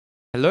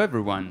Hello,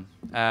 everyone.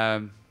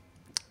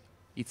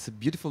 It's a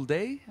beautiful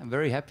day. I'm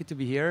very happy to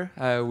be here.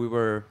 We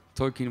were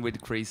talking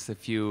with Chris a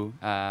few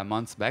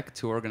months back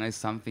to organize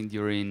something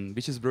during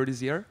Beaches Brew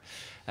this year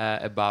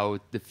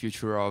about the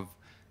future of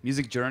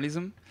music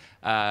journalism,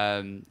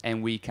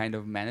 and we kind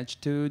of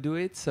managed to do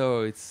it.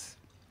 So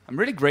I'm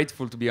really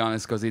grateful, to be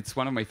honest, because it's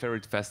one of my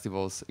favorite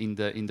festivals in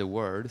the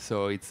world.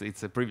 So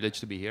it's a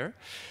privilege to be here,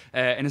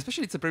 and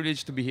especially it's a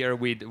privilege to be here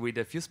with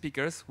a few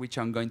speakers, which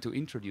I'm going to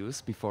introduce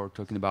before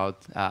talking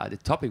about the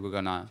topic we're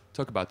gonna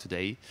talk about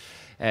today.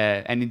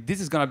 And this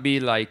is gonna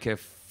be like a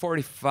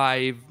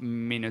 45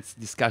 minutes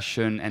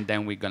discussion, and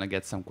then we're gonna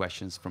get some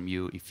questions from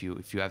you if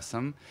you have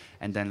some,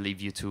 and then leave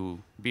you to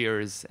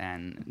beers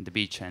and the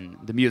beach and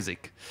the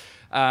music.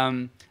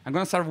 I'm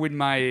gonna start with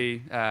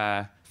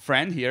my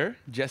friend here,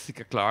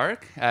 Jessica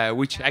Clark,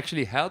 which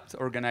actually helped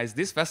organize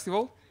this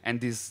festival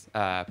and this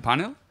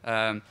panel.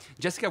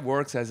 Jessica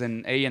works as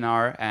an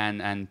A&R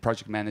and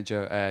project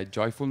manager at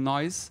Joyful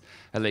Noise,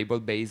 a label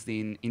based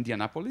in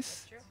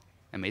Indianapolis. Sure.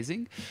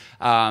 Amazing.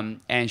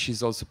 And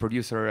she's also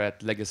producer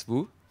at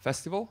Legacy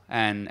Festival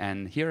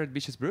and here at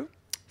Beaches Brew.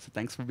 So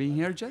thanks for being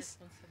here, Jess.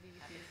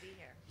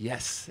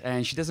 Yes,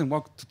 and she doesn't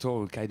want to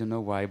talk. I don't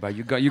know why, but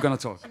you're gonna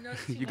talk.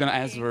 You're gonna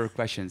answer her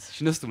questions.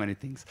 She knows too many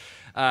things.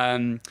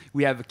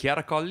 We have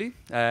Chiara Colli,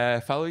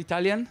 fellow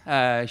Italian.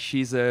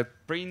 She's a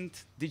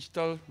print,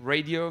 digital,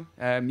 radio,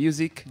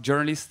 music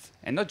journalist,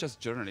 and not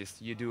just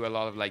journalist. You do a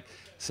lot of like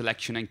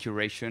selection and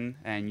curation,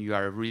 and you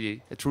are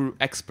really a true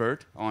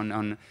expert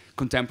on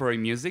contemporary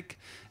music.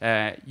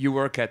 You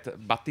work at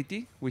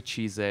Battiti, which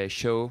is a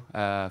show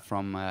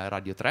from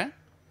Radio 3.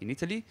 In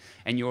Italy,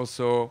 and you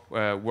also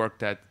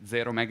worked at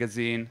Zero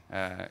Magazine,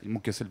 Il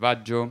Mucchio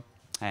Selvaggio,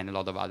 and a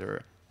lot of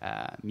other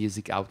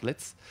music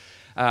outlets.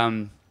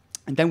 And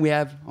then we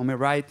have, on my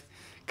right,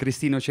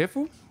 Christine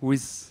Ochefu, who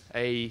is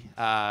a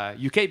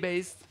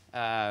UK-based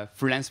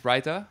freelance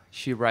writer.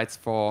 She writes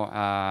for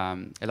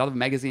a lot of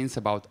magazines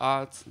about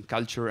art, and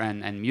culture,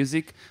 and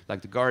music,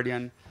 like The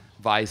Guardian,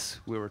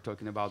 Vice. We were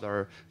talking about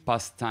our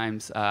past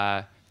times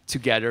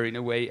together, in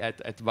a way,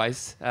 at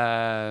Vice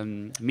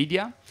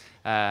Media.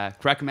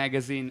 Crack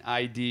Magazine,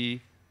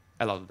 ID,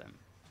 a lot of them.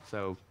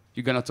 So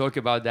you're going to talk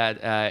about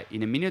that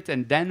in a minute.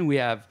 And then we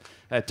have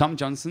Tom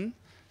Johnson,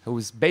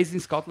 who's based in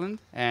Scotland,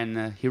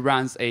 and he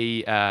runs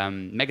a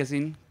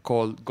magazine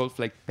called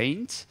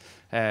GoldFlakePaint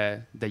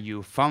that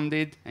you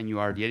founded, and you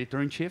are the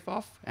editor-in-chief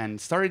of,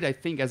 and started, I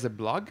think, as a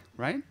blog,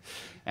 right?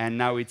 And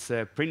now it's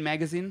a print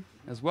magazine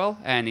as well,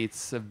 and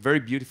it's a very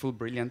beautiful,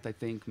 brilliant, I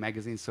think,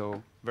 magazine.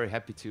 So very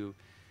happy to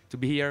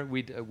be here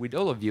with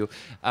all of you.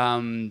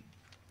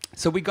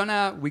 So we're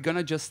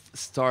gonna just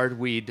start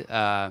with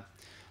a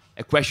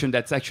question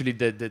that's actually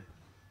the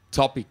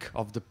topic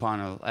of the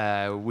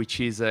panel, which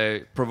is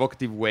a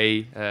provocative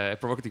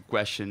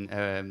question,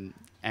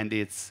 and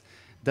it's,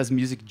 does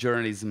music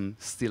journalism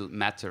still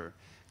matter?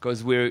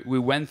 Because we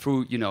went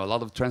through a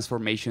lot of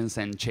transformations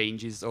and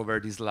changes over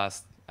these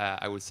last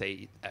I would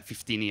say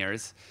 15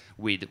 years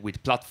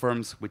with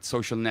platforms, with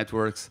social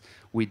networks,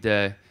 with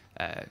the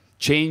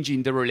change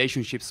in the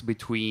relationships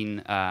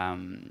between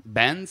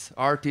bands,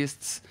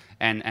 artists,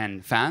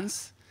 and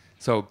fans.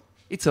 So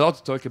it's a lot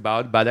to talk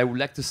about, but I would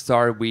like to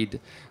start with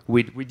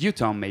you,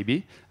 Tom,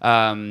 maybe,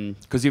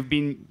 because you've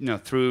been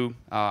through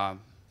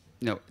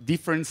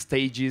different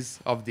stages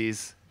of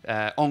these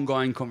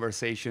ongoing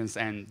conversations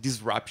and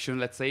disruption,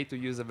 let's say, to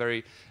use a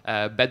very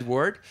bad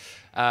word.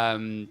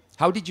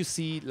 How did you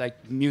see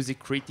music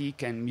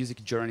critique and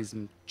music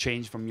journalism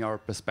change from your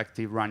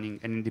perspective running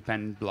an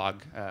independent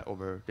blog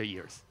over the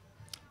years?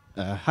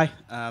 Hi.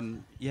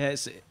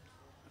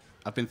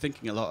 I've been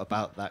thinking a lot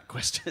about that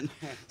question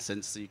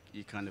since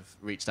you kind of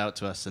reached out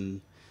to us,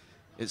 and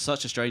it's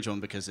such a strange one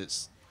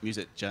because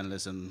music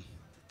journalism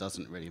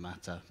doesn't really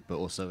matter, but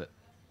also it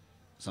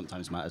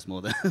sometimes matters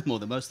more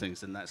than most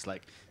things, and it's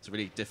a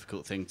really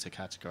difficult thing to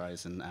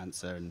categorize and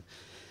answer in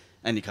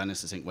any kind of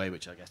succinct way,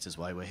 which I guess is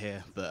why we're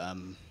here. But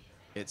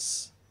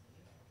it's,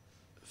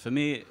 for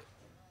me,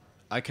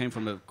 I came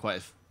from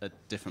quite a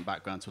different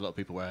background to a lot of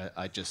people, where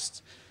I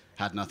just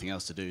had nothing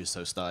else to do,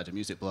 so started a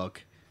music blog,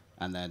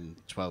 and then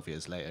 12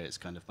 years later it's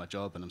kind of my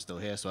job and I'm still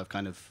here. So I've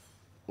kind of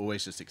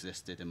always just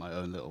existed in my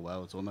own little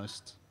world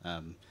almost,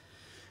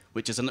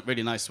 which is a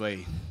really nice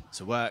way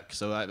to work.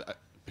 So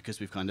because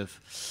we've kind of,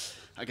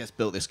 I guess,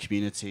 built this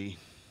community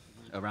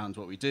around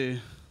what we do,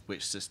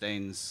 which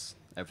sustains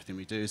everything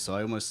we do. So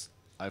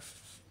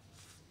I've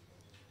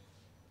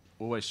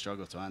always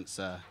struggled to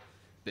answer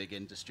big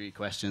industry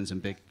questions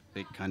and big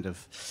kind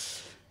of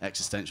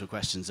existential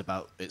questions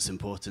about its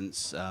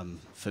importance.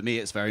 For me,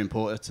 it's very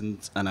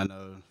important, and I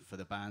know for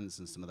the bands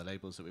and some of the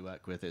labels that we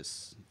work with,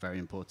 it's very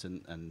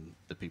important, and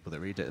the people that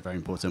read it are very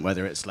important.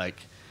 Whether it's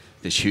like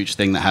this huge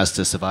thing that has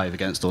to survive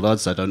against all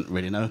odds, I don't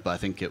really know, but I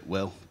think it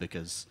will,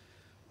 because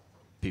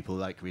people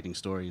like reading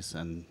stories,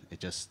 and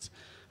it just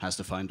has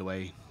to find a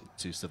way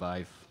to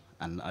survive.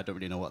 And I don't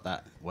really know what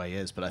that way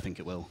is, but I think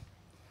it will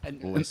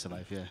always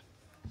survive. Yeah.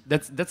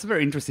 That's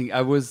very interesting.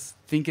 I was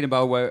thinking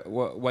about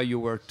while you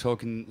were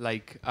talking,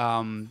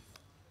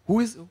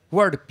 who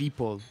are the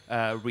people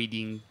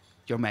reading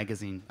your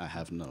magazine? I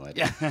have no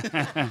idea.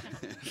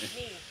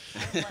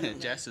 Me.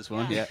 Jess is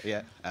one.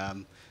 Yeah.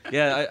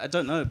 Yeah, I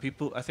don't know.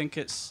 People, I think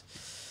it's.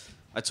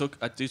 I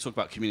do talk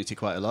about community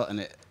quite a lot,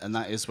 and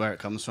that is where it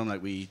comes from.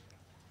 Like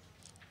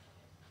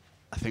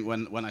I think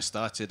when I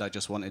started, I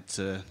just wanted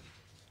to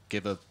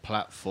give a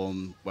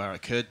platform where I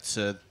could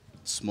to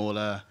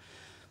smaller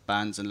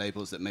bands and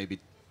labels that maybe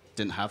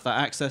didn't have that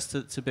access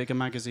to bigger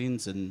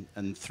magazines,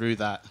 and through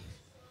that,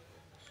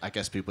 I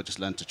guess people just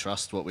learned to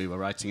trust what we were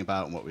writing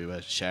about and what we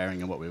were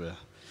sharing and what we were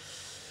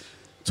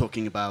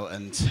talking about,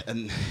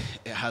 and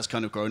it has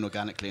kind of grown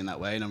organically in that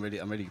way, and I'm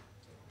really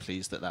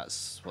pleased that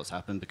that's what's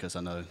happened, because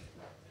I know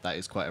that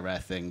is quite a rare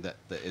thing that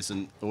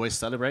isn't always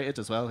celebrated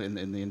as well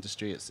in the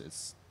industry.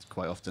 It's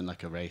quite often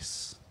like a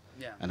race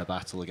and a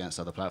battle against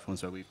other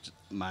platforms where we've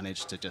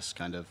managed to just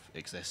kind of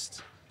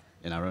exist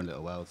in our own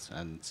little world.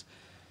 And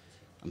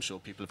I'm sure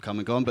people have come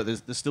and gone, but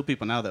there's still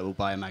people now that will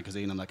buy a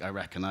magazine and like, I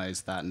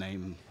recognize that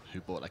name, who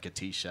bought like a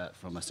T-shirt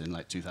from us in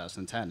like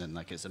 2010, and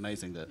like it's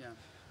amazing that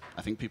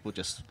I think people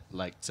just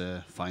like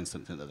to find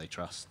something that they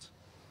trust,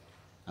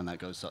 and that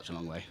goes such a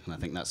long way. And I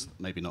think that's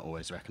maybe not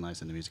always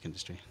recognized in the music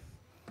industry.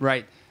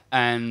 Right.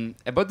 And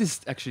about this,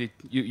 actually,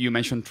 you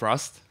mentioned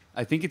trust.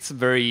 I think it's a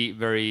very,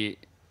 very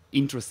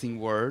interesting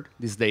word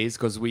these days,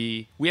 because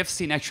we have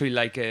seen actually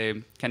like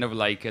a kind of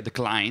like a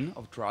decline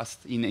of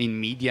trust in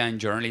media and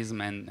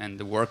journalism and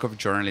the work of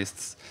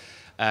journalists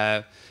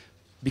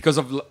because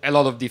of a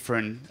lot of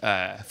different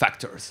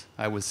factors,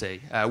 I would say.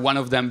 One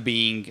of them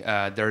being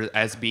there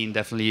has been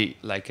definitely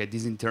like a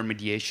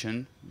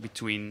disintermediation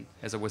between,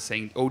 as I was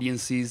saying,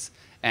 audiences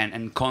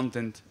and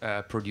content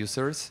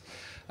producers.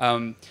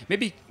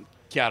 Maybe,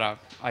 Chiara,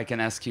 I can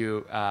ask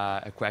you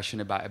a question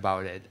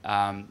about it.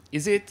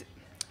 Is it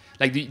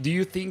like, do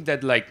you think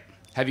that like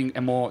having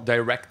a more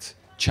direct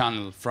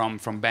channel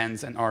from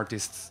bands and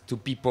artists to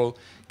people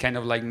kind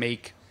of like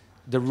make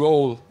the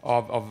role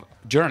of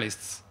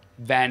journalists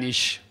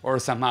vanish or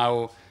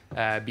somehow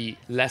be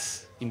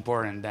less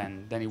important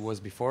than it was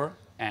before?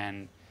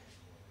 And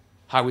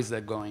how is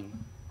that going?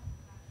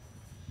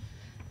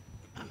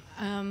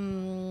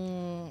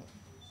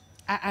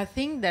 I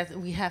think that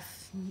we have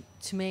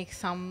to make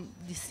some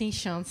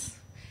distinctions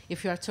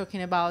if we are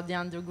talking about the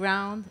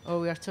underground or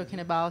we are talking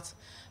about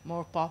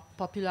more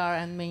popular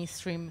and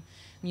mainstream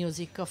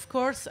music. Of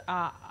course,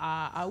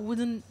 I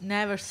wouldn't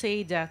never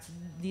say that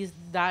this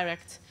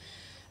direct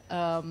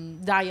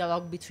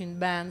dialogue between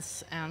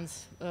bands and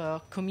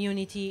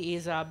community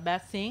is a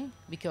bad thing,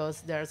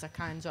 because there's a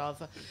kind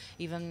of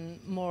even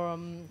more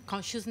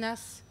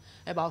consciousness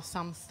about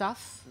some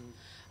stuff,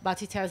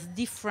 but it has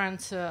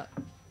different,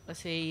 let's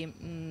say,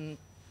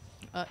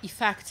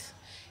 effect.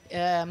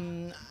 I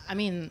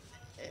mean,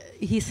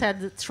 he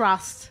said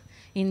trust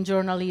in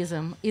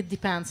journalism. It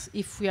depends.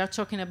 If we are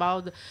talking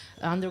about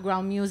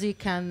underground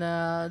music and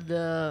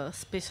the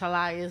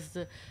specialized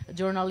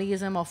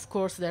journalism, of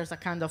course, there's a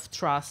kind of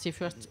trust.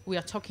 If we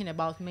are talking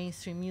about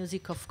mainstream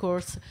music, of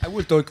course. I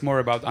will talk more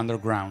about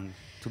underground,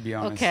 to be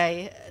honest.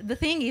 Okay. The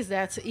thing is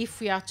that if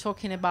we are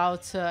talking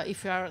about,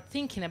 if we are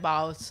thinking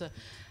about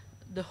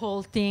the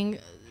whole thing,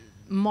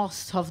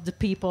 most of the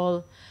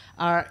people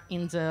are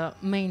in the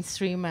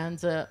mainstream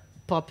and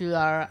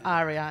popular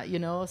area, you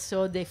know.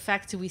 So the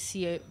effect we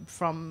see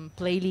from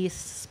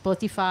playlists,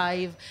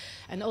 Spotify,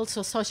 and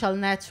also social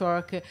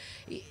network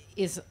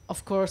is,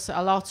 of course,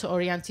 a lot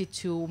oriented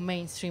to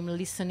mainstream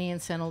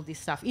listenings and all this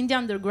stuff. In the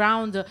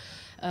underground,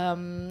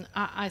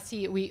 I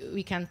see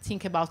we can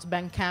think about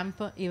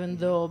Bandcamp, even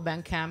though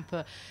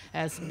Bandcamp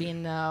has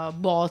been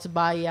bought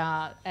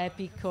by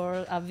Epic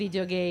or a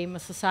video game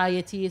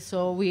society.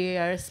 So we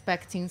are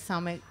expecting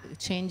some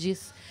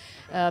changes.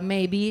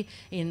 Maybe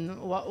in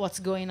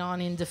what's going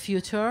on in the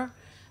future,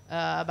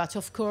 but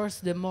of course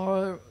the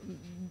more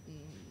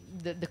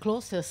the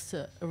closest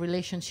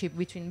relationship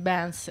between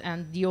bands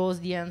and the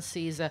audience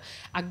is a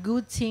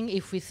good thing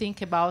if we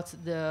think about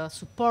the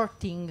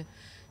supporting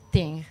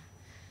thing.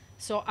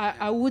 So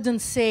I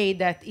wouldn't say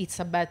that it's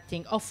a bad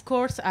thing. Of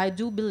course, I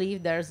do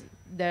believe there's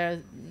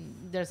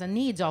a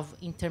need of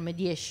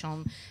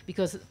intermediation,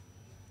 because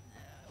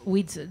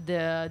with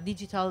the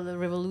digital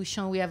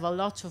revolution, we have a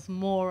lot of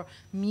more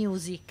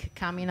music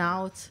coming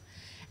out.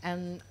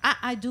 And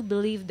I do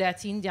believe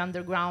that in the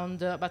underground,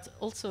 but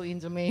also in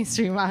the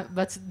mainstream,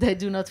 but they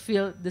do not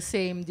feel the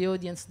same, the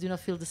audience do not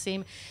feel the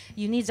same.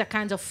 You need a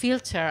kind of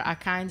filter, a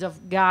kind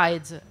of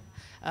guide,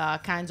 a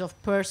kind of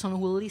person who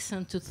will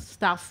listen to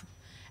stuff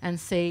and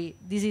say,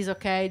 this is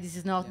okay, this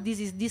is not,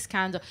 this is this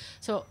kind of.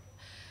 So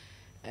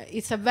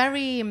it's a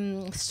very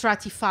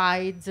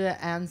stratified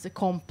and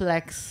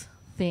complex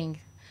thing.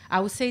 I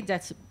would say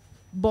that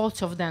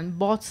both of them,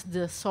 both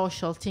the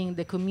social thing,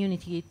 the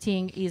community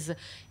thing is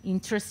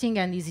interesting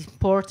and is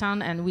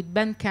important. And with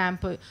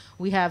Bandcamp,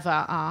 we have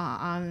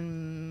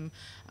a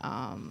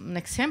an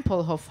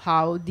example of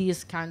how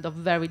this kind of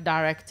very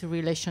direct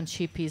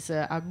relationship is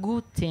a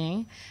good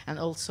thing. And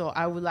also,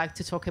 I would like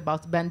to talk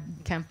about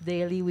Bandcamp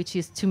Daily, which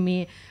is to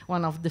me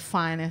one of the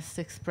finest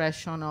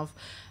expression of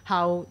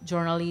how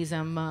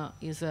journalism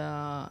is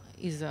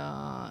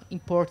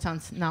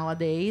important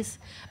nowadays.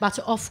 But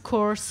of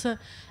course,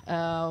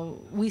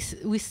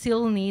 we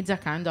still need a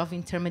kind of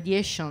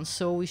intermediation.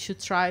 So we should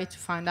try to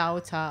find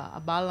out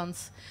a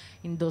balance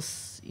in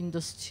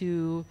those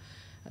two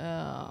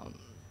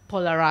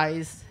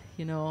polarized,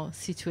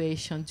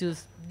 situation,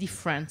 just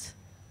different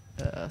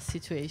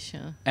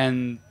situation.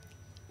 And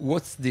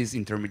what's this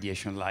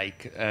intermediation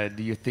like?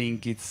 Do you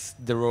think it's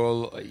the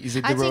role? Is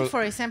it the I role? think,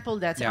 for example,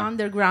 that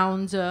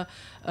underground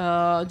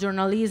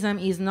journalism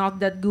is not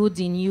that good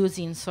in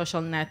using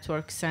social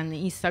networks and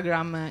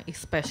Instagram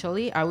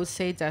especially. I would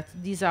say that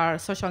these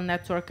social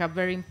networks are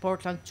very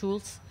important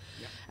tools,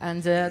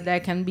 and they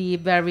can be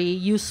very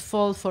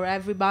useful for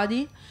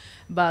everybody.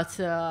 But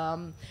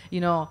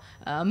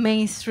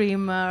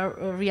mainstream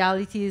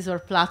realities or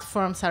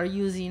platforms are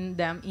using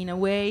them in a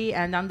way,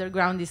 and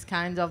underground is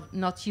kind of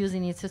not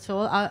using it at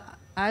all.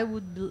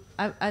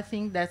 I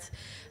think that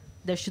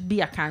there should be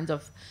a kind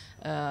of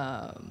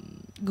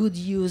good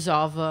use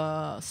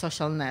of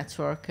social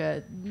network.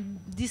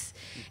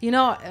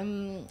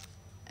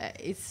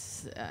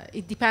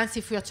 It depends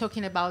if we are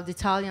talking about the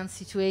Italian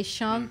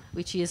situation,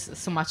 which is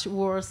so much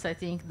worse, I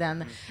think,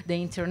 than the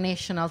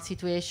international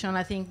situation.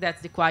 I think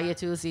that the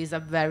quietus is a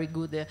very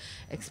good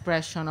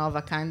expression of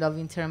a kind of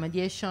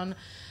intermediation.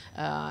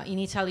 In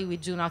Italy, we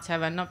do not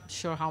have, I'm not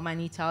sure how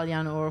many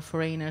Italian or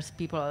foreigners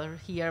people are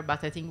here,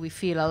 but I think we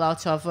feel a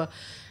lot of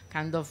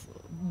kind of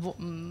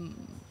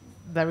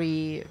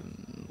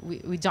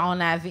we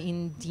don't have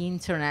in the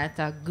internet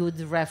a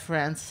good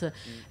reference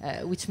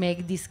which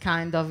make this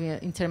kind of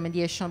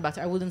intermediation, but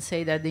I wouldn't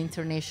say that the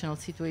international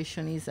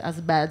situation is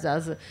as bad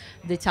as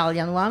the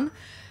Italian one.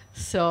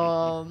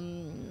 So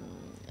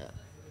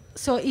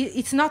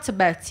it's not a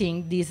bad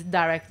thing, this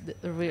direct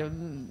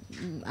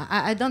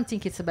I don't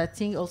think it's a bad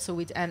thing, also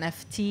with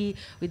NFT,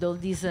 with all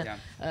these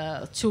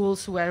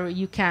tools where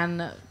you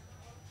can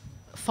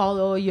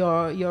follow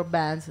your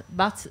band.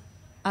 But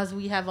as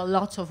we have a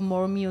lot of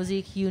more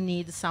music, you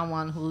need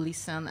someone who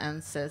listens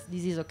and says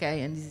this is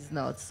okay and this is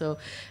not. So,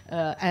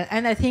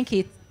 and I think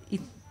it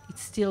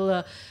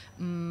still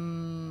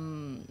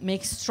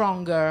makes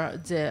stronger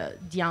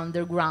the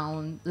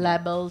underground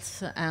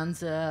labels and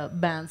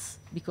bands,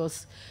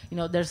 because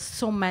there's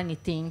so many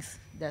things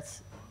that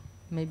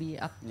maybe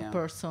a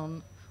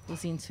person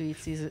who's into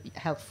it is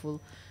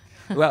helpful.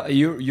 Well,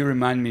 you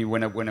remind me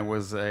when I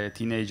was a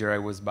teenager, I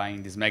was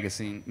buying this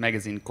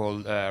magazine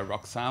called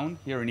Rock Sound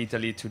here in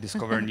Italy to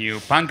discover new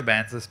punk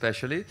bands,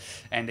 especially,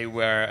 and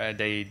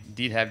they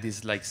did have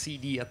this like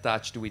CD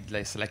attached with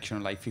like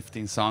selection like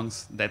 15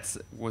 songs. That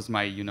was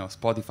my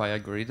Spotify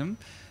algorithm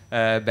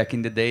back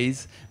in the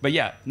days. But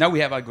yeah, now we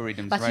have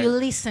algorithms. But right? You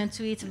listen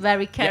to it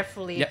very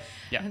carefully.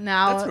 Yeah.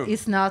 Now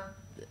it's not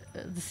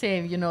the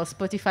same.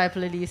 Spotify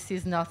playlist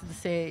is not the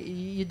same.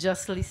 You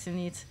just listen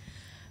it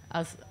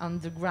as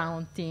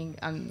underground thing,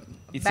 and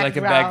it's like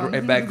a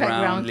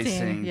background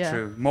listening, thing,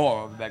 true,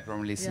 more of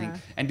background listening.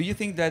 Yeah. And do you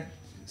think that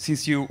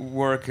since you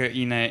work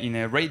in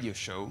a radio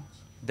show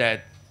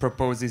that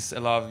proposes a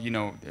lot of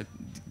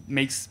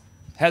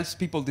helps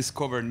people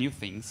discover new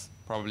things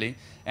probably,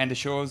 and the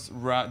show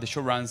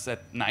runs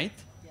at night,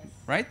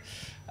 right?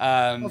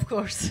 Of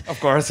course.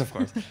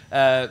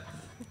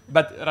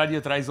 But Radio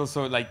 3 is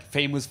also like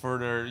famous for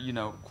their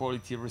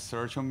quality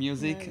research on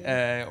music,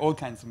 all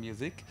kinds of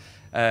music.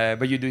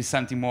 But you do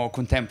something more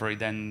contemporary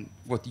than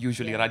what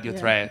usually Radio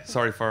 3.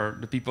 Sorry for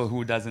the people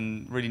who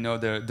doesn't really know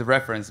the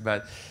reference,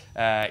 but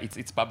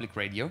it's public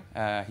radio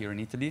here in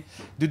Italy.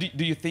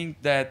 Do you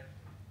think that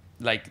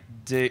like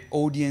the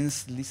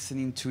audience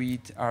listening to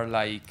it are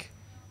like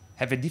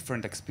have a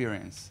different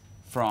experience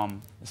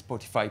from a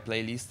Spotify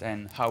playlist,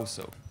 and how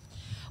so?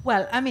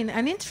 Well, I mean,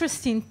 an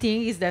interesting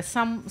thing is that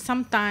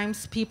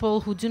sometimes people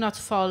who do not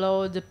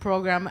follow the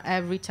program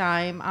every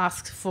time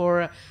ask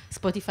for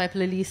Spotify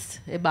playlists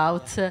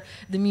about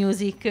the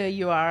music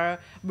you are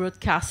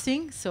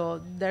broadcasting.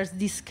 So there's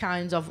this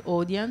kind of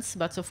audience,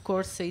 but of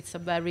course it's a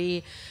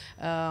very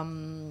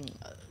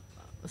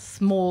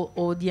small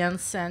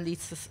audience, and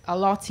it's a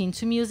lot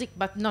into music,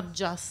 but not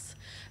just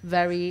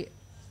very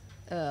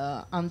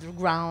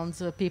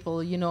underground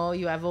people.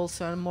 You have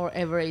also more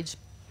average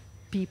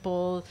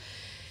people.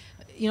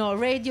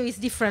 Radio is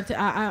different.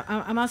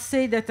 I must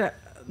say that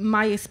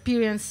my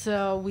experience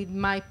with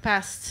my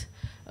past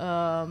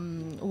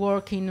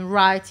work in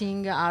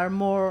writing are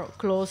more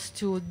close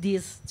to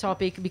this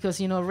topic, because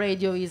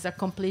radio is a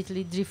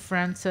completely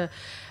different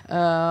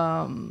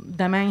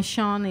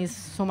dimension, is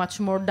so much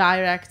more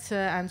direct,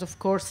 and of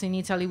course in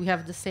Italy we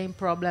have the same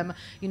problem.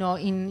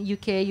 In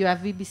UK you have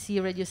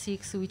BBC Radio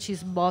 6, which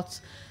is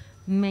both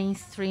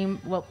mainstream,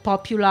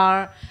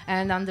 popular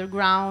and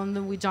underground.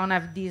 We don't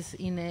have this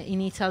in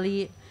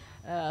Italy,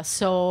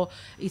 so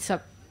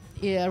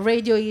yeah,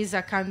 radio is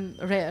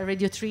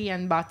Radio 3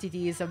 and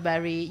Battiti is a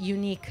very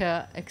unique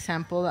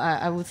example,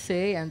 I would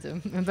say, and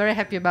I'm very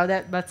happy about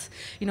that. But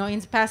you know, in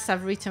the past,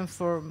 I've written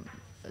for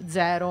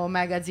Zero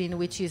magazine,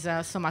 which is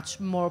so much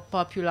more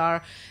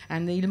popular,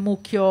 and Il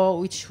Mucchio,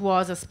 which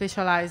was a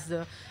specialized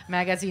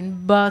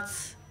magazine, but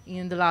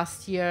in the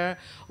last year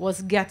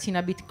was getting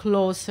a bit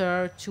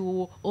closer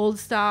to old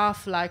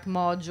stuff like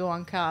Mojo,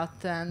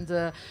 Uncut,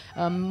 and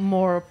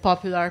more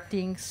popular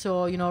things.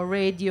 So, you know,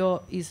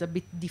 radio is a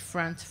bit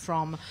different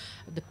from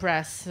the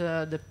press,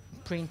 the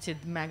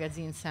printed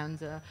magazines and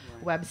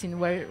webzine,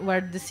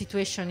 where the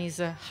situation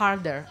is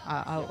harder,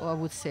 I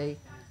would say.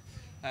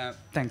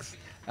 Thanks.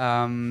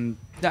 No,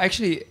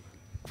 actually,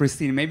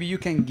 Christine, maybe you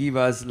can give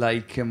us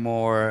like a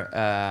more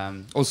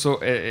also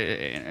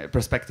a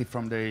perspective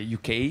from the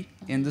UK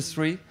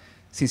industry,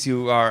 since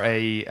you are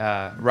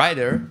a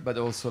writer, but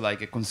also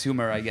like a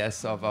consumer, I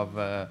guess, of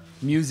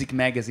music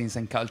magazines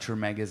and culture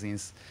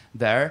magazines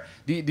there.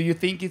 Do you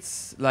think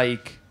it's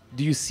like,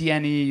 do you see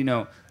any, you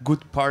know,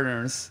 good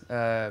partners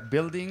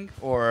building,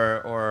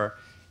 or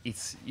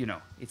it's, you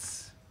know,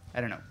 it's,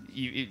 I don't know,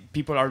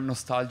 people are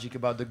nostalgic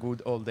about the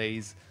good old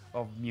days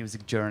of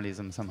music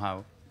journalism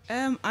somehow?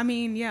 I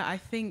mean, yeah, I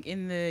think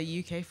in the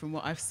UK, from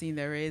what I've seen,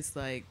 there is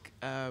like,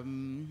 I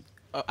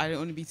don't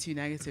want to be too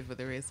negative, but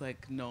there is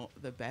like not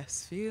the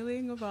best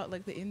feeling about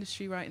like the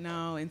industry right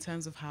now in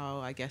terms of how,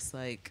 I guess,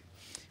 like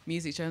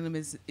music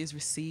journalism is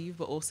received,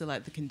 but also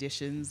like the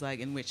conditions like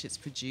in which it's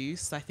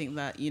produced. I think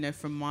that, you know,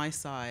 from my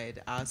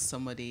side as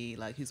somebody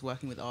like who's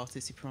working with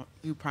artists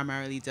who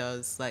primarily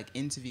does like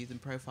interviews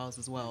and profiles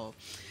as well,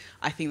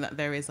 I think that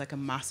there is like a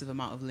massive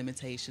amount of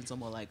limitations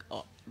on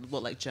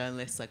what like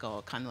journalists like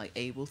are kind of like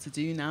able to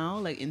do now,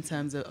 like in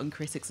terms of, on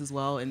critics as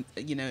well, and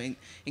you know,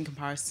 in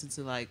comparison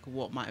to like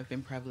what might have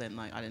been prevalent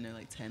like, I don't know,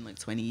 like 10, like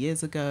 20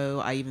 years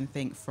ago. I even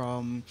think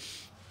from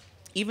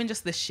even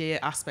just the sheer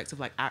aspect of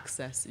like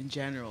access in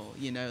general,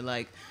 you know,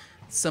 like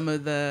some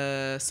of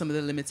the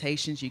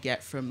limitations you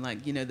get from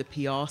like, you know, the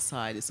PR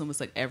side. It's almost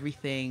like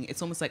everything,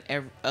 it's almost like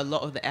a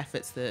lot of the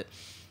efforts that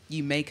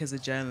you make as a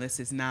journalist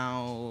is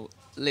now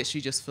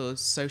literally just for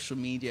social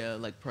media,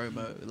 like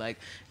promo. Like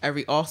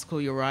every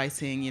article you're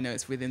writing, you know,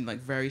 it's within like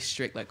very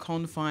strict like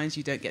confines.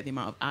 You don't get the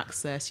amount of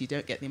access, you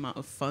don't get the amount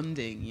of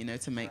funding, you know,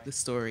 to make the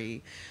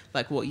story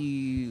like what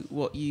you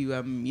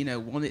you know,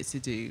 want it to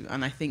do.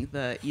 And I think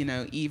that, you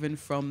know, even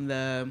from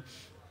the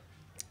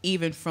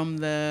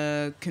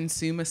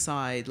consumer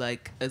side,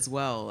 like as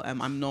well,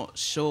 I'm not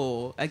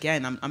sure,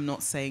 again, I'm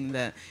not saying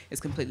that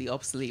it's completely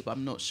obsolete, but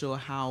I'm not sure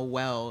how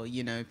well,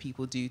 you know,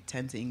 people do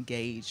tend to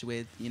engage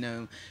with, you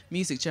know,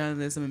 music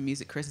journalism and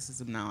music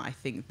criticism now. I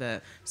think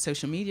that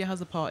social media has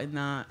a part in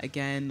that.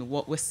 Again,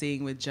 what we're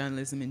seeing with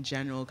journalism in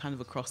general, kind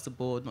of across the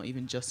board, not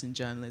even just in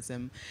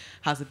journalism,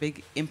 has a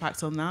big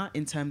impact on that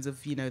in terms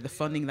of, you know, the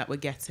funding that we're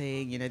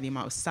getting, you know, the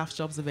amount of staff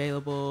jobs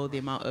available, the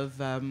amount of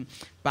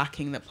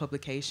backing that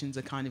publications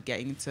are kind of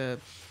getting to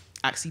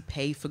actually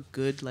pay for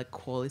good, like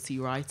quality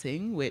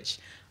writing, which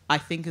I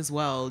think as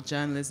well,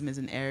 journalism is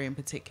an area in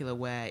particular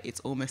where it's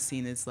almost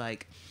seen as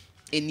like,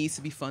 it needs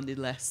to be funded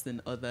less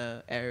than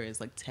other areas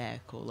like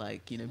tech or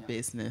like, you know,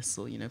 business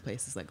or, you know,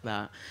 places like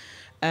that.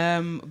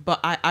 But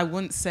I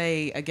wouldn't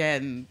say,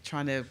 again,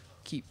 trying to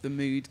keep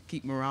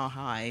morale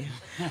high,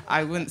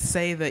 I wouldn't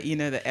say that, you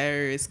know, the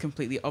area is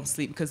completely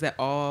obsolete, because there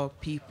are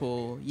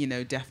people, you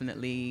know,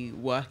 definitely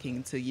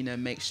working to, you know,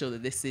 make sure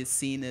that this is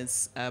seen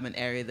as an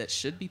area that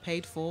should be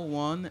paid for,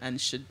 one, and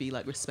should be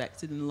like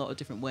respected in a lot of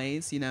different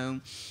ways, you know.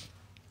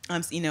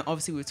 You know,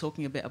 obviously we were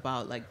talking a bit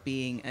about like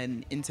being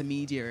an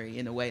intermediary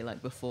in a way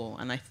like before,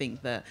 and I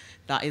think that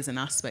that is an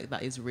aspect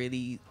that is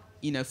really,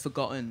 you know,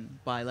 forgotten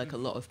by like a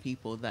lot of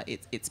people, that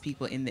it's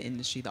people in the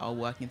industry that are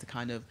working to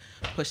kind of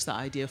push that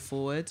idea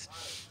forward.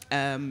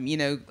 You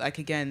know, like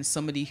again,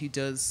 somebody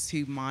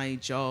who my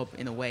job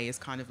in a way is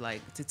kind of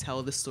like to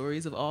tell the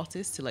stories of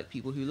artists to like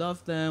people who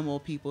love them or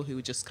people who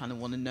just kind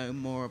of want to know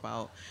more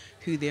about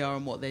who they are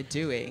and what they're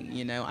doing.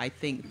 You know, I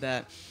think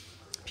that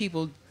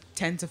people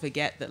tend to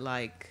forget that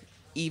like,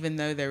 even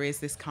though there is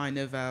this kind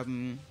of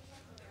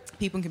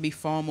people can be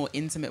far more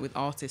intimate with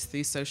artists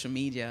through social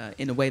media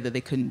in a way that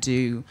they couldn't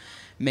do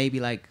maybe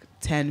like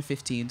 10,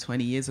 15,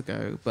 20 years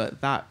ago.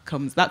 But that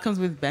comes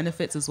with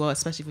benefits as well,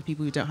 especially for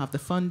people who don't have the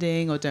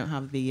funding or don't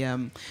have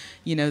the,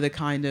 you know, the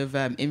kind of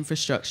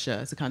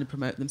infrastructure to kind of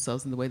promote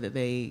themselves in the way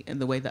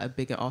that a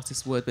bigger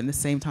artist would. But at the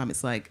same time,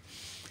 it's like,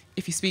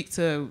 if you speak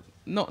to,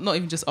 not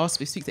even just us,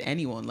 but speak to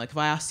anyone, like if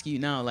I ask you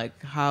now, like,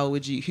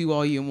 who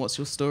are you and what's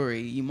your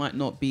story? You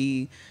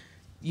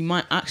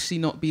might actually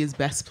not be as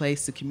best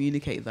placed to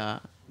communicate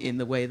that in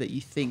the way that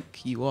you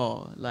think you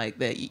are. Like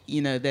that,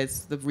 you know,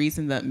 there's the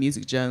reason that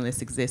music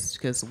journalists exist,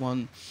 because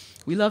one,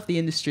 we love the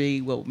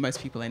industry. Well,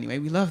 most people anyway.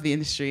 We love the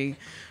industry,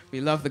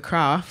 we love the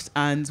craft,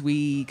 and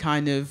we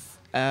kind of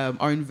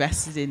are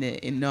invested in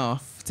it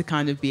enough to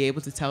kind of be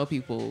able to tell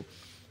people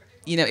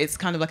you know, it's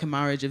kind of like a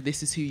marriage of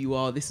this is who you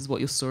are, this is what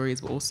your story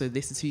is, but also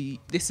this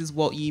is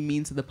what you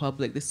mean to the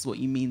public, this is what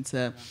you mean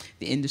to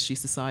the industry,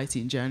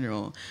 society in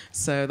general.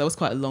 So that was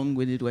quite a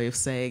long-winded way of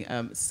saying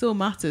it still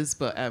matters,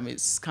 but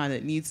it's kind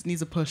of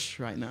needs a push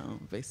right now,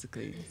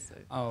 basically. So.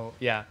 Oh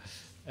yeah,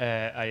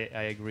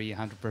 I agree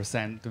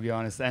 100%, to be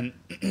honest. And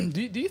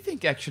do you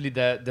think actually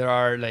that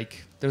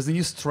there's a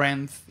new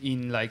strength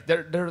in like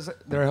there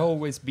have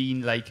always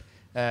been like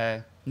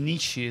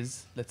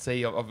niches, let's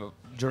say, of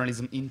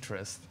journalism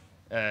interest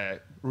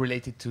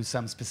related to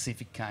some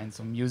specific kinds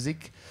of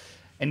music,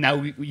 and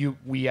now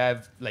we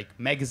have like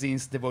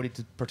magazines devoted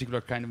to particular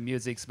kind of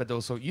musics, but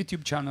also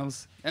YouTube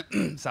channels,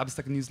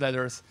 Substack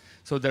newsletters.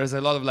 So there's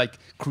a lot of like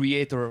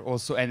creator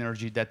also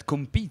energy that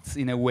competes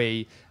in a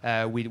way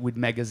with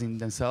magazines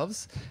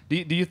themselves. Do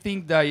you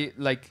think that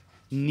like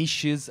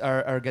niches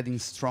are getting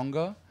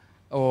stronger,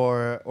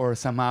 or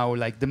somehow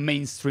like the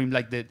mainstream,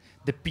 like the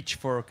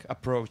pitchfork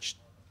approach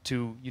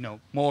to, you know,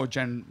 more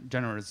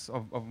genres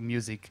of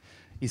music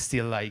is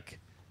still like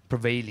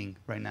prevailing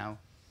right now?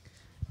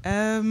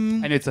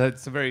 And it's a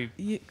very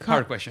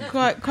hard question.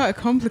 Quite a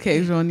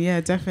complicated one, yeah,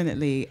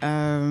 definitely.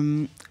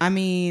 I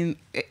mean,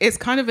 it's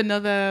kind of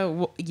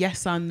another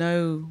yes or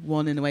no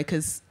one in a way,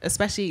 because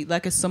especially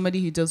like as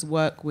somebody who does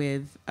work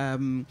with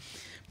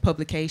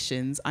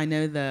publications, I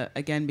know that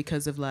again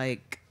because of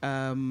like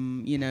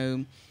you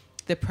know,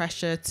 the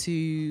pressure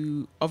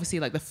to obviously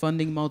like the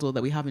funding model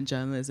that we have in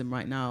journalism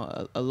right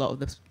now, a lot of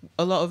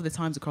the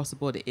times across the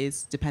board it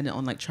is dependent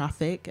on like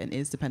traffic and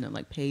is dependent on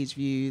like page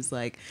views.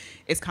 Like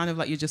it's kind of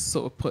like you're just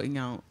sort of putting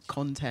out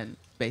content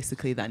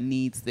basically that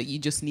you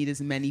just need as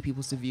many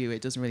people to view.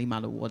 It doesn't really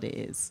matter what it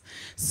is.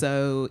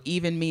 So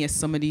even me as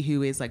somebody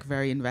who is like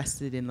very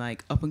invested in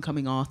like up and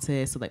coming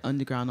artists or like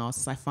underground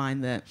artists, I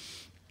find that,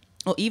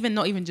 or even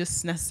not even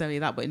just necessarily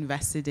that, but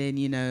invested in,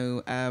 you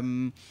know,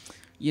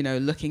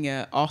 looking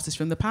at artists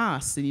from the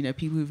past and, you know,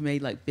 people who've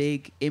made like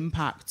big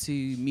impact to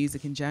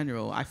music in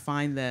general. I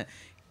find that,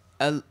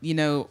 you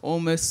know,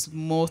 almost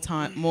more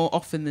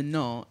often than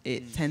not,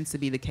 it tends to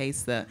be the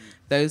case that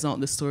those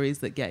aren't the stories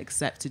that get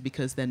accepted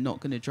because they're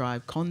not going to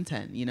drive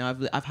content. You know,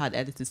 I've had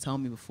editors tell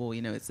me before,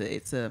 you know, it's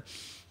a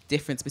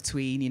difference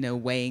between, you know,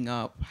 weighing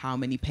up how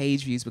many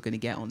page views we're going to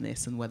get on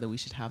this and whether we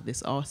should have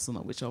this artist or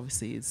not, which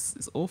obviously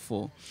is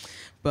awful.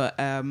 But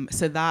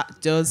so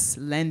that does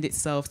lend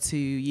itself to,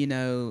 you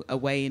know, a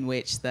way in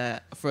which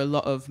that for a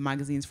lot of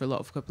magazines, for a lot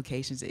of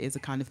publications, it is a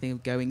kind of thing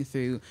of going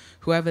for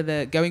whoever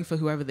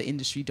the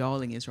industry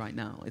darling is right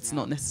now. It's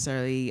not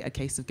necessarily a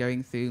case of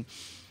going through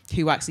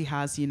who actually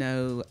has, you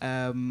know,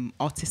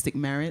 artistic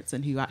merits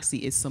and who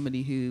actually is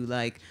somebody who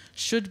like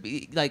should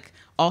be like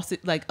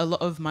like a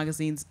lot of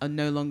magazines are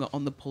no longer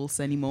on the pulse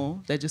anymore.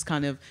 They're just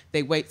kind of,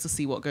 they wait to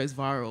see what goes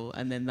viral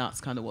and then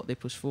that's kind of what they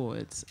push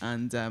forward.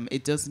 And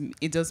it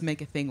does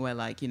make a thing where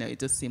like, you know, it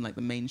does seem like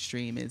the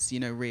mainstream is, you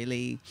know,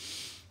 really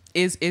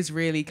is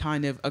really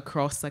kind of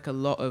across like a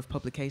lot of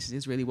publications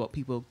is really what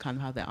people kind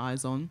of have their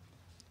eyes on.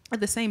 At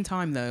the same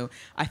time, though,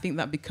 I think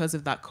that because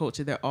of that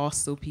culture, there are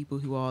still people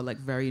who are like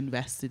very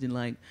invested in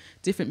like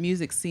different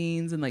music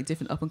scenes and like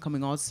different up and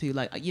coming artists who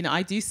like, you know,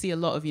 I do see a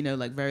lot of, you know,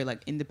 like very like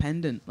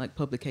independent like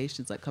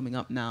publications like coming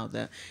up now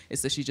that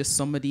it's actually just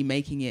somebody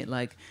making it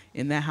like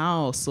in their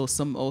house or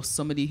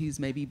somebody who's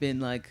maybe been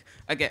like,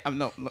 again, I'm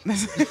not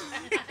necessarily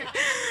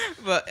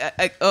but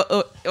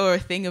or a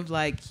thing of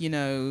like, you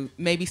know,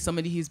 maybe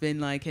somebody who's been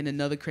like in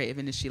another creative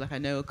industry. Like I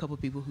know a couple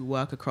of people who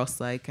work across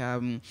like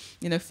you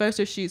know,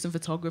 photo shoots and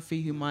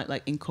photography who might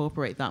like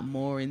incorporate that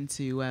more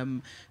into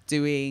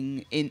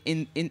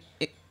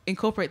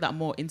incorporate that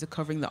more into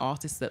covering the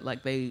artists that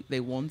like they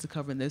want to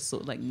cover, and those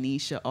sort of like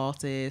niche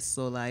artists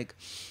or like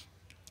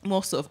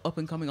more sort of up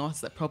and coming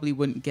artists that probably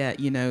wouldn't get,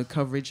 you know,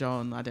 coverage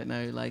on, I don't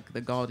know, like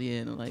The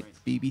Guardian or like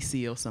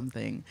BBC or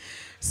something.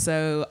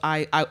 So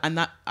I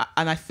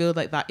feel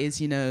like that is,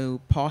 you know,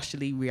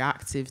 partially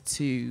reactive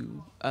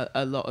to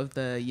a lot of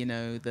the, you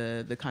know,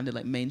 the kind of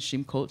like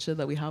mainstream culture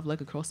that we have like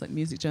across like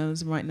music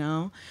journalism right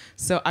now.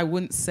 So I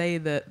wouldn't say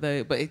that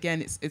but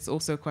again, it's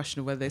also a question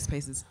of whether those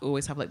places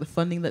always have like the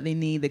funding that they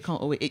need. They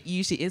can't always, it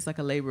usually is like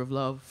a labor of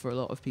love for a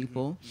lot of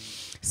people.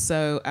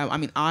 So I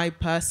mean, I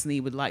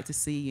personally would like to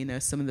see, you know,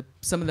 some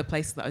of the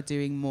places that are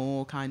doing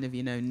more kind of,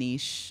 you know,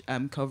 niche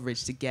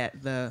coverage to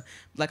get the,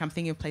 like I'm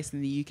thinking of places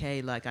in the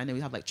UK, like I know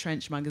we have like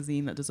Trench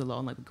magazine that does a lot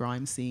on like the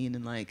grime scene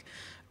and like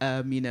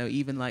you know,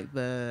 even like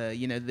the,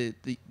 you know,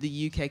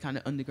 the UK kind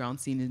of underground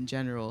scene in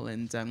general,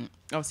 and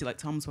obviously like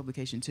Tom's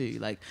publication too.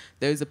 Like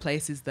those are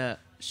places that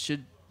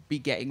should be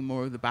getting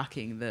more of the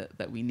backing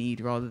that we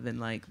need, rather than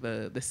like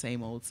the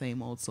same old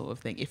sort of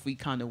thing. If we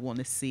kind of want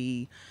to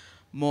see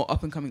more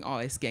up and coming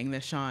artists getting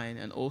their shine,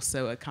 and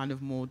also a kind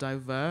of more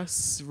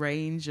diverse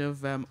range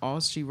of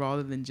artistry,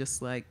 rather than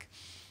just like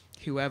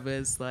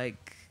whoever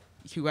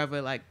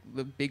like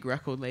the big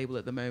record label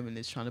at the moment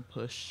is trying to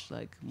push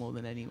like more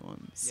than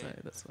anyone. So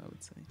that's what I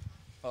would say.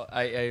 Well,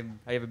 I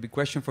have a big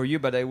question for you,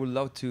 but I would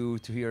love to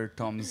hear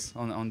Tom's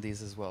on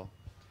this as well.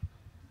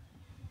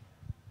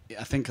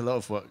 I think a lot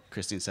of what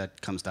Christine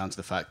said comes down to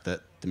the fact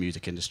that the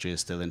music industry is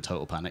still in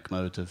total panic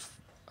mode of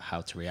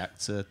how to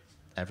react to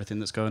everything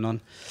that's going on,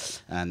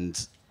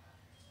 and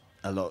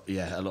a lot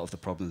of the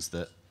problems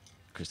that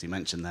Christy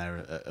mentioned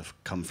there have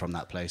come from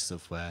that place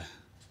of where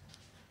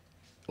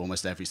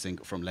almost every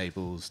single, from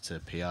labels to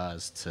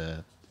PRs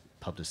to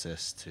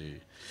publicists to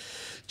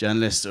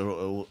journalists,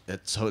 are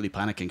totally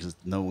panicking because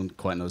no one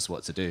quite knows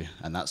what to do,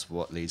 and that's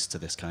what leads to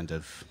this kind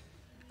of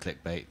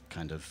clickbait,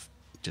 kind of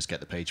just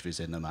get the page views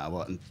in no matter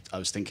what. And I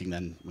was thinking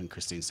then when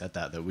Christine said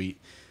that we,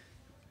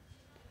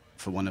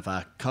 for one of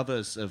our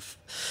covers of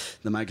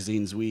the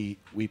magazines, we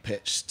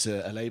pitched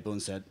to a label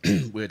and said,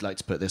 we'd like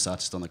to put this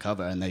artist on the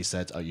cover, and they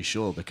said, are you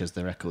sure, because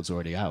the record's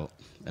already out.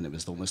 And it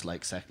was almost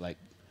like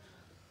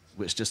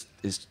which just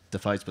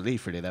defies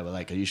belief, really. They were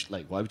like, are you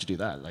like, why would you do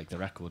that? Like, the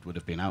record would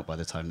have been out by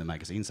the time the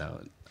magazine's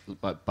out,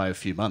 by a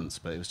few months.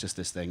 But it was just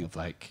this thing of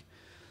like,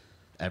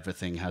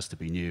 everything has to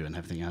be new and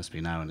everything has to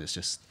be now, and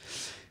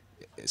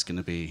it's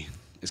going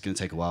to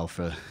take a while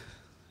for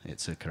it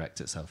to correct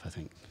itself, I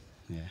think.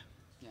 Yeah.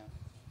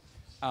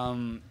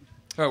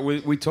 Well,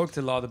 we talked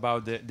a lot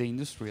about the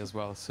industry as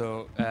well.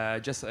 So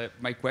just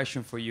my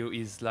question for you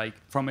is, like,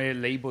 from a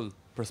label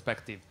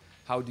perspective,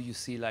 how do you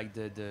see like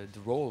the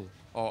role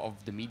of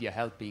the media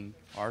helping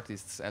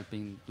artists,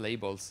 helping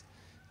labels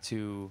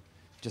to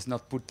just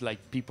not put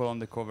like people on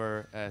the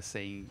cover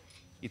saying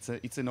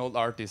it's an old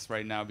artist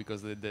right now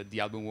because the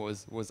album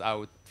was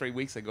out 3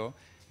 weeks ago.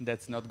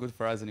 That's not good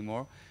for us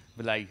anymore.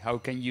 But like, how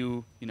can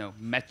you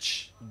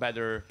match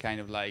better kind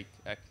of like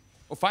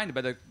or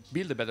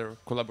build a better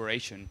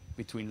collaboration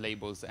between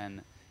labels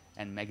and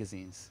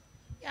magazines?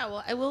 Yeah,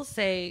 well, I will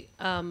say,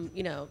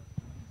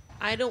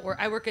 I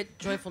work at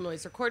Joyful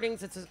Noise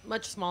Recordings. It's a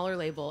much smaller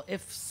label.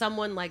 If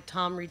someone like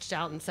Tom reached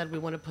out and said, we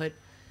want to put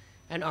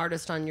an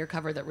artist on your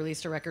cover that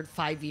released a record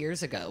 5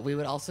 years ago, we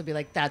would also be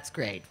like, that's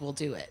great, we'll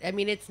do it. I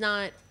mean, it's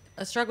not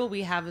a struggle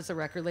we have as a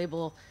record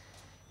label.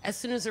 As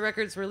soon as the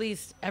record's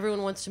released,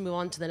 everyone wants to move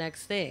on to the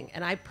next thing.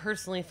 And I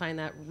personally find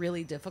that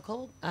really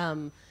difficult.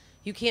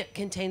 You can't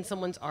contain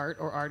someone's art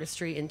or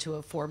artistry into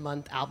a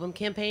 4-month album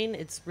campaign.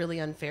 It's really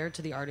unfair to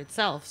the art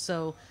itself.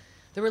 So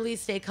the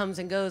release day comes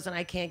and goes, and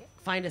I can't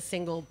find a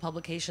single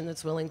publication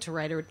that's willing to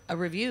write a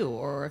review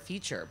or a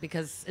feature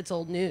because it's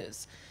old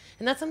news.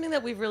 And that's something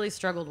that we've really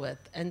struggled with.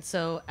 And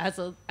so as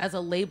a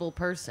label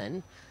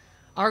person,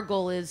 our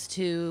goal is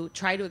to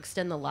try to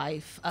extend the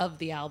life of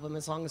the album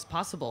as long as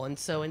possible. And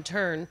so in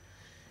turn,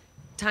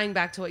 tying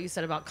back to what you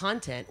said about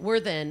content, we're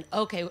then,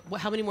 okay,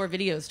 how many more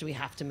videos do we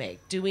have to make?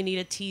 Do we need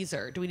a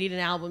teaser? Do we need an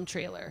album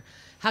trailer?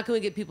 How can we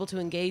get people to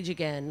engage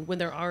again when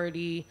they're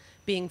already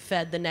being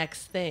fed the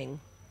next thing?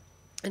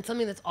 And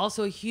something that's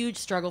also a huge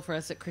struggle for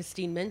us that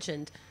Christine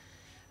mentioned,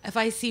 if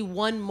I see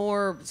one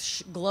more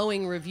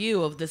glowing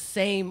review of the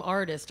same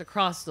artist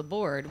across the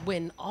board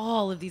when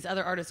all of these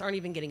other artists aren't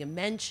even getting a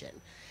mention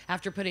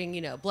after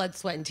putting, blood,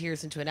 sweat, and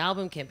tears into an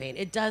album campaign,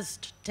 it does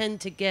tend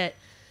to get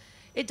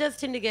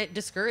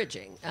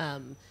discouraging.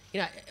 I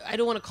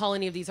don't want to call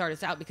any of these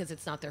artists out because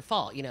it's not their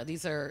fault.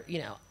 These are,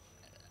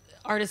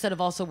 artists that have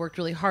also worked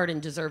really hard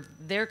and deserve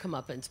their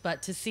comeuppance.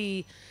 But to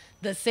see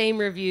the same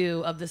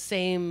review of the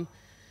same,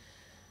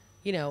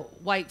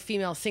 white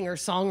female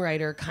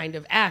singer-songwriter kind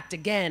of act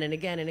again and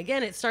again and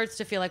again, it starts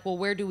to feel like, well,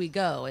 where do we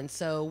go? And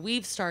so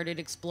we've started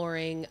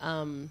exploring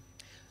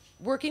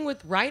working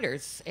with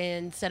writers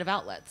instead of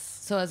outlets.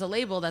 So as a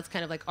label, that's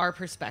kind of like our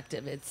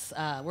perspective. It's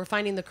we're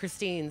finding the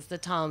Christines, the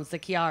Toms, the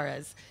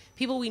Chiaras,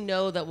 people we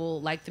know that will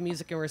like the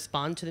music and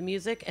respond to the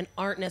music and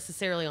aren't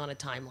necessarily on a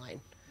timeline.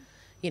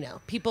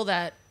 People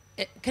that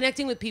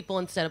connecting with people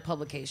instead of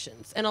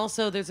publications. And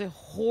also there's a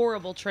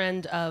horrible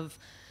trend of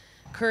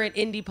current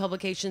indie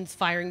publications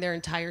firing their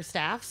entire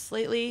staffs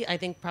lately. I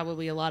think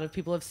probably a lot of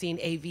people have seen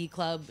AV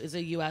Club is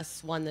a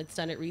US one that's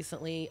done it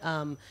recently.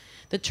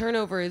 The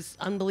turnover is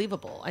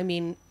unbelievable. I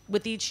mean,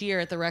 with each year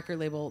at the record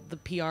label, the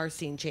PR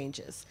scene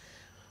changes.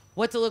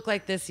 What's it look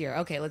like this year?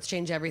 Okay, let's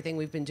change everything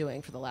we've been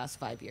doing for the last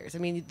 5 years. I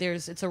mean,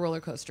 it's a roller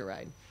coaster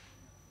ride.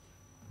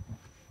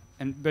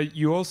 But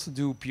you also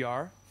do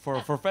PR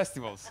for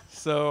festivals.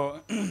 So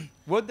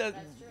what do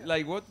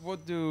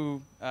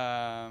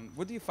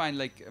you find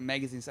like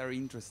magazines are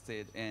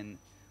interested in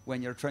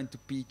when you're trying to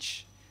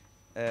pitch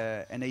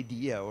an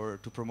idea or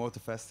to promote a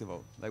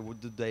festival? Like, what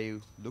do they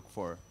look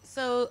for?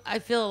 So I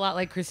feel a lot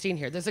like Christine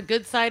here. There's a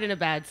good side and a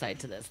bad side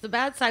to this. The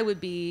bad side would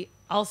be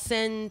I'll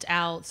send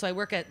out, so I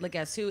work at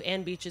Ochefu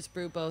and Beaches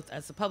Brew both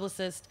as a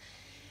publicist,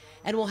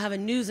 and we'll have a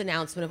news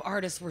announcement of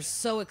artists we're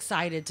so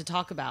excited to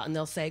talk about. And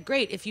they'll say,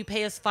 great, if you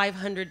pay us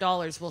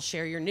 $500, we'll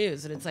share your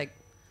news. And it's like,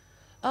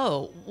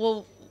 oh,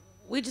 well,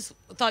 we just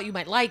thought you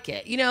might like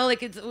it.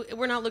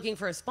 We're not looking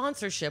for a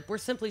sponsorship. We're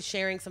simply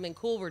sharing something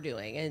cool we're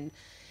doing.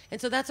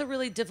 And so that's a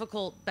really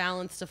difficult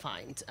balance to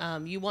find.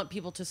 You want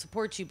people to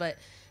support you, but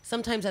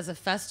sometimes as a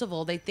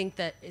festival, they think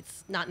that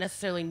it's not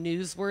necessarily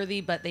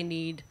newsworthy, but they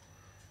need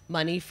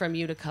money from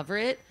you to cover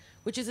it,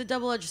 which is a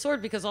double-edged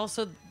sword because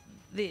also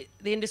the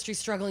industry's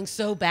struggling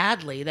so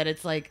badly that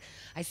it's like,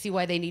 I see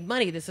why they need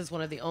money. This is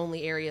one of the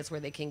only areas where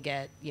they can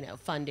get,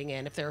 funding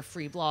in. If they're a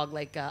free blog,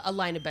 like a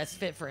Line of Best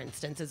Fit, for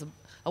instance, is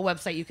a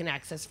website you can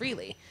access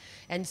freely.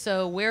 And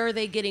so where are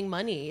they getting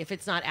money if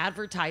it's not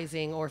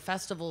advertising or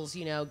festivals,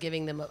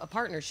 giving them a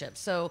partnership?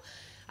 So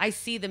I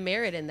see the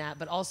merit in that,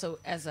 but also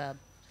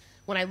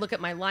when I look at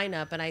my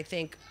lineup and I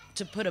think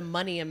to put a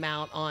money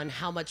amount on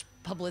how much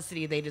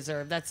publicity they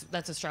deserve,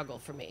 that's a struggle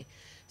for me.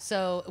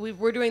 So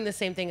we're doing the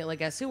same thing at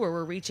Legacy, where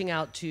we're reaching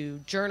out to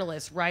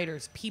journalists,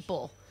 writers,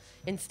 people,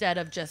 instead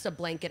of just a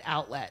blanket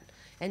outlet,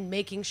 and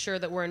making sure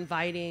that we're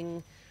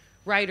inviting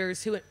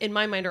writers who, in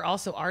my mind, are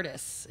also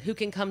artists, who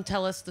can come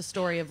tell us the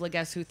story of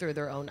Legacy through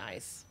their own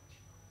eyes.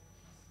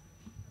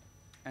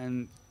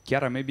 And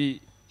Chiara,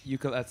 maybe you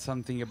could add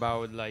something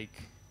about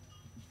like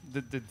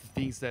the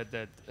things that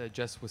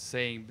Jess was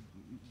saying, but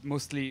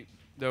mostly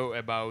though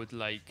about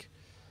like.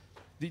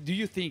 Do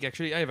you think,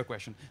 actually, I have a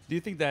question. Do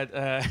you think that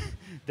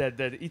that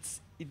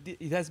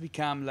it has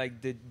become like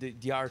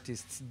the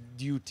artist's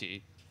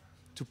duty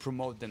to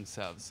promote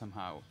themselves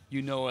somehow?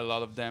 You know a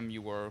lot of them,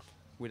 you work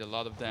with a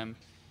lot of them,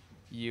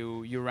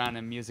 you ran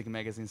a music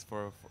magazines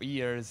for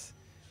years.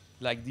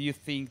 Like, do you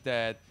think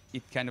that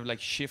it kind of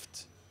like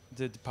shift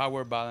the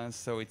power balance,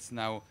 so it's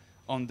now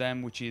on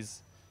them, which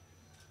is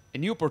a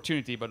new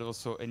opportunity, but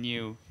also a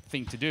new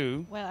thing to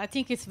do? Well, I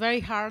think it's very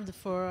hard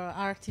for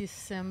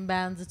artists and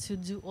bands to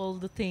do all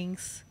the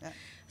things. Yeah.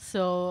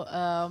 So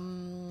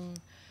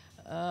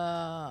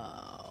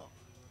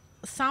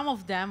some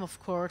of them, of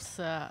course,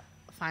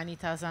 find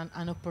it as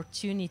an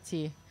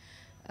opportunity.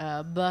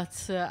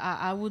 But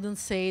I wouldn't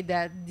say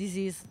that this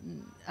is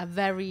a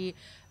very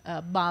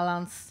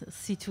balanced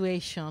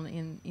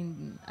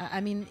situation. I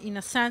mean, in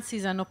a sense,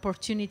 it's an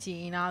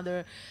opportunity. In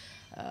other,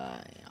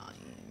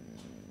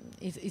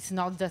 it's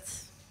not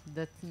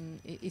that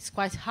it's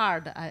quite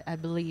hard, I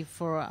believe,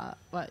 for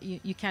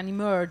you can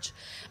emerge.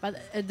 But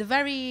the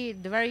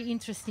very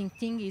interesting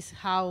thing is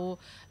how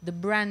the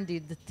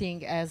branded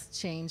thing has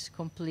changed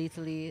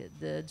completely,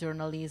 the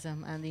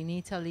journalism, and in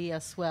Italy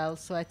as well.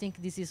 So I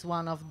think this is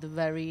one of the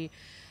very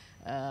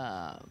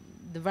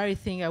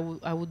thing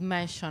I would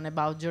mention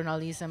about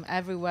journalism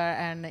everywhere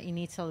and in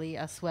Italy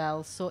as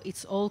well. So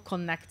it's all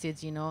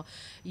connected,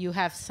 You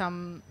have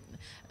some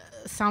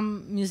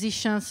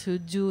musicians who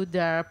do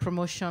their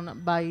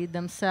promotion by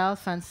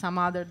themselves, and some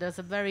other, there's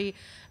a very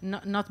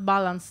not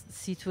balanced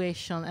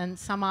situation, and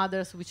some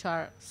others which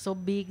are so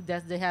big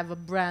that they have a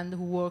brand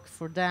who work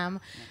for them.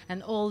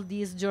 And all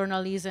this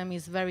journalism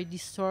is very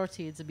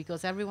distorted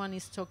because everyone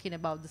is talking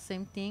about the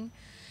same thing,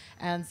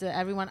 and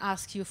everyone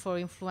asks you for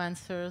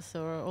influencers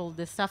or all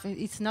this stuff.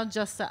 It's not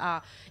just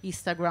a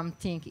Instagram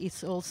thing,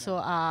 it's also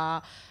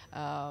a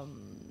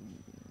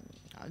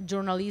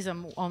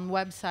journalism on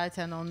websites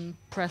and on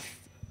press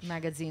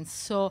magazines.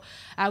 So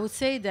I would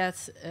say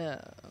that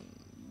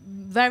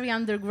very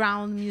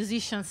underground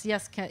musicians,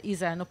 yes,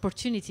 is an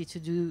opportunity to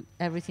do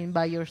everything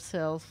by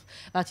yourself.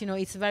 But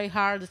it's very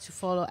hard to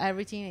follow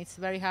everything. It's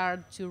very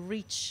hard to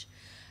reach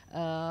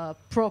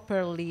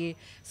properly.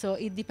 So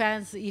it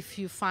depends if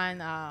you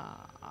find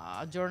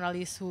a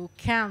journalist who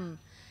can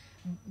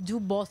do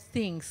both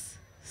things.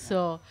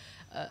 So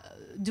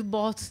do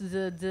both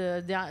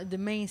the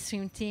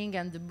mainstream thing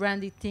and the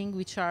branded thing,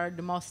 which are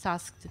the most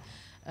asked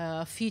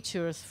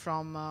features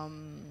from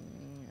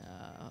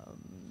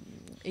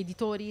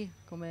editori,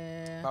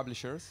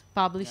 publishers,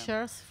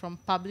 from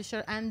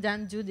publisher, and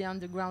then do the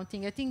underground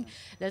thing. I think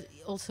that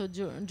also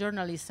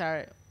journalists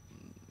are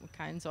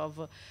kinds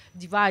of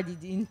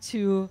divided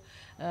into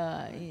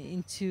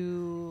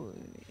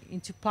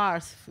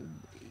parts.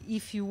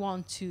 If you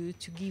want to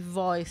give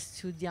voice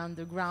to the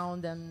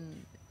underground,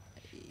 and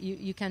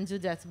you can do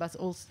that, but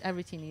also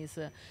everything is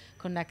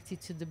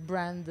connected to the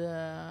brand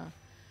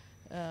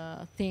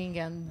thing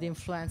and the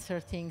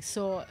influencer thing.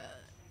 So,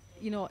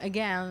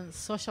 again,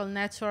 social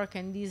network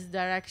and this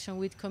direction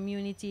with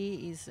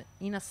community is,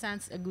 in a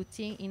sense, a good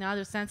thing. In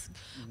other sense,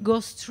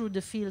 goes through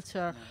the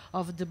filter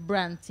of the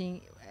brand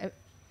thing.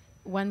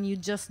 When you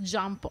just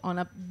jump on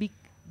a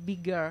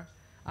bigger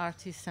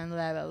artist and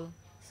level,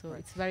 so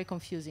it's very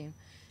confusing.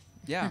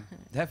 Yeah,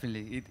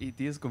 definitely.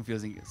 It is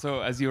confusing. So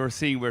as you were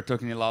saying, we're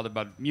talking a lot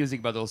about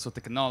music, but also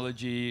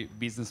technology,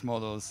 business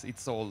models.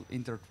 It's all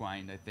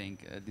intertwined, I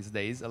think, these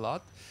days a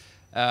lot.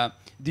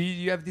 Do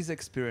you have this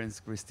experience,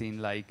 Christine?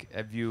 Like,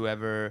 have you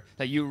ever,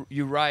 like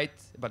you write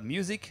about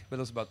music, but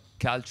also about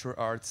culture,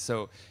 arts.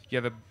 So you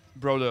have a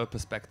broader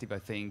perspective, I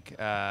think,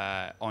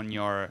 on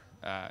your,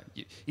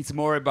 it's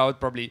more about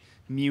probably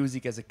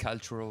music as a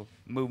cultural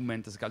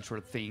movement, as a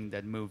cultural thing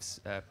that moves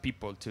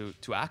people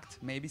to act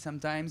maybe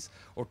sometimes,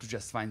 or to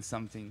just find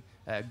something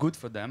good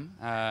for them.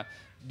 Have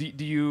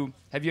you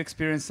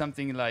experienced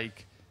something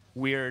like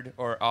weird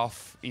or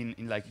off in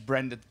like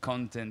branded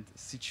content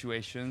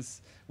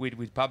situations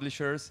with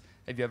publishers?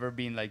 Have you ever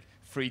been like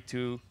free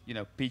to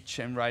pitch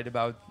and write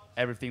about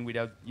everything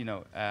without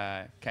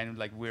kind of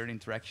like weird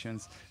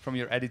interactions from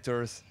your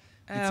editors?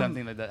 Did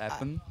something like that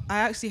happen? I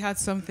actually had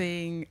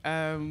something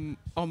on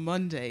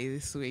Monday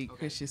this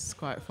week, which is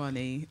quite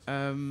funny.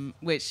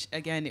 Which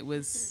again, it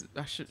was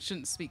I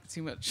shouldn't speak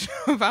too much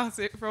about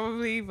it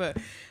probably, but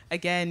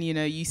again, you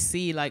know, you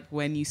see like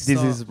when you start.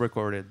 This is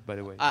recorded, by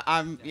the way.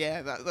 I'm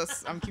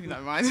keeping that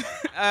in mind.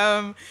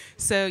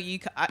 So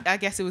I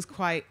guess it was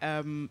quite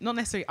not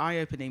necessarily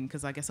eye-opening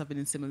because I guess I've been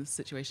in similar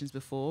situations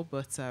before,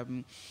 but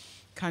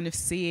kind of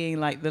seeing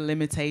like the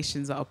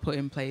limitations that are put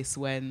in place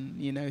when,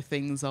 you know,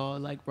 things are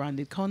like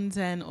branded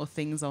content or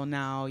things are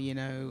now, you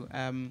know,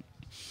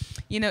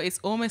 it's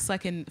almost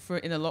like in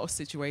a lot of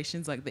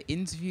situations, like the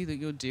interview that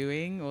you're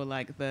doing or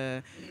like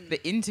the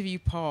interview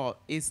part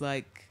is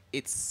like,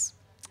 it's,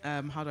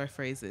 how do I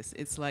phrase this?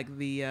 It's like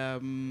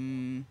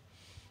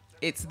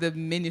it's the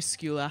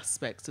minuscule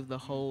aspect of the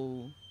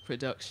whole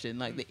production.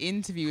 Like the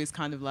interview is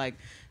kind of like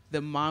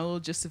the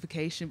mild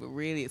justification, but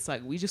really it's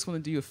like we just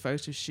want to do a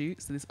photo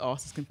shoot so this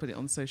artist can put it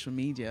on social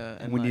media.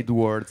 And we need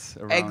words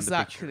around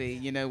exactly, the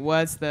picture. you know,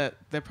 words that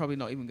they're probably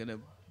not even going to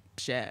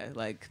share,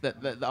 like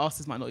that the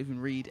artist might not even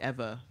read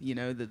ever, you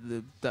know,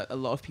 that a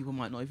lot of people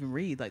might not even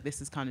read. Like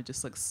this is kind of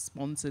just like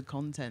sponsored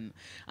content,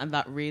 and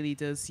that really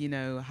does, you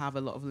know, have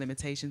a lot of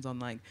limitations on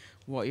like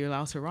what you're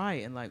allowed to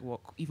write and like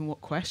what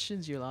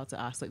questions you're allowed to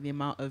ask, like the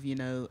amount of, you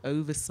know,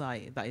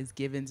 oversight that is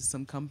given to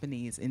some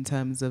companies in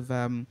terms of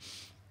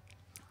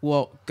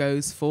what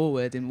goes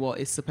forward and what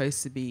is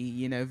supposed to be,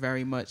 you know,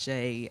 very much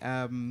a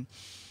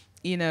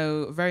you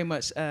know, very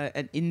much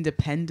an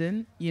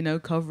independent, you know,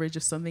 coverage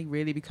of something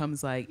really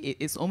becomes like,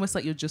 it's almost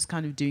like you're just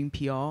kind of doing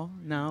PR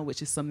now,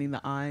 which is something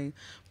that I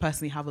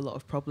personally have a lot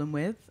of problem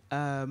with.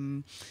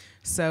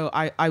 So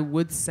I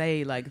would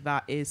say like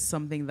that is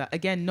something that,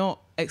 again,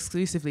 not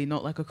exclusively,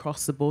 not like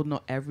across the board,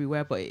 not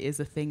everywhere, but it is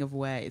a thing of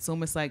where it's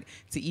almost like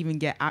to even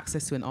get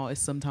access to an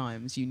artist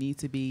sometimes you need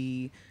to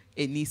be,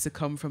 it needs to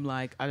come from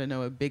like, I don't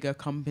know, a bigger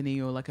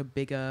company or like a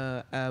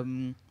bigger,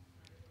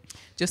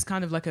 just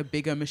kind of like a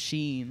bigger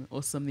machine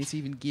or something to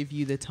even give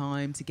you the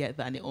time to get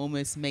that. And it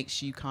almost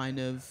makes you kind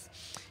of,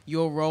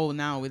 your role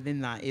now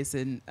within that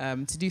isn't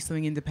to do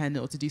something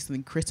independent or to do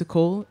something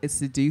critical. It's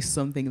to do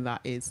something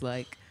that is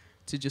like,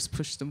 to just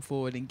push them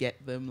forward and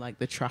get them like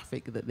the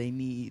traffic that they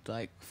need,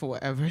 like for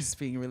whatever is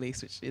being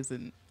released, which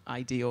isn't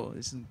ideal,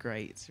 isn't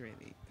great,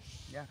 really.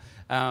 Yeah.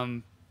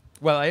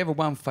 Well, I have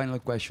one final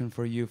question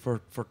for you,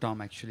 for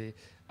Tom, actually.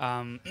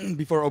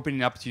 Before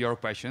opening up to your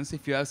questions,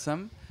 if you have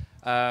some.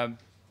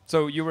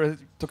 So you were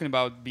talking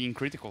about being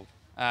critical.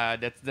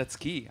 That's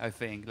key, I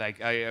think.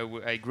 Like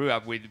I grew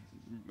up with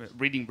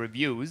reading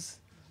reviews,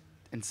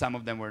 and some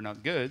of them were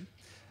not good.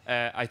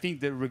 I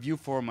think the review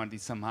format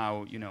is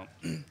somehow, you know,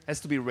 has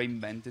to be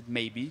reinvented.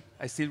 Maybe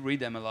I still read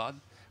them a lot,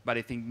 but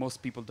I think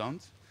most people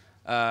don't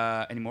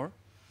anymore.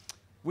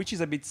 Which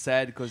is a bit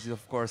sad because,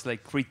 of course,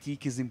 like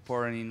critique is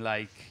important in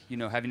like, you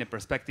know, having a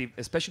perspective,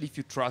 especially if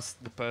you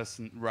trust the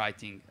person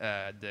writing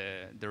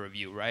the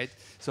review, right?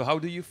 So how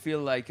do you feel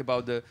like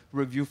about the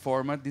review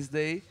format these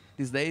days?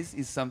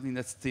 Is something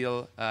that's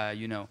still,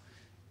 you know,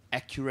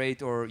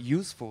 accurate or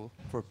useful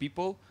for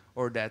people,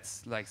 or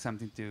that's like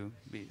something to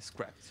be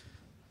scrapped?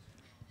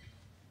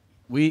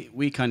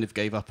 We kind of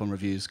gave up on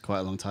reviews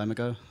quite a long time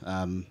ago.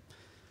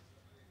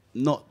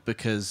 Not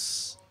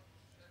because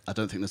I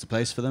don't think there's a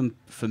place for them.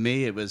 For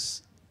me, it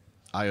was,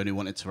 I only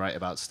wanted to write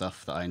about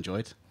stuff that I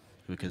enjoyed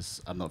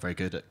because I'm not very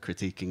good at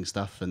critiquing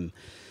stuff. And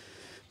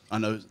I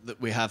know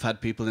that we have had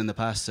people in the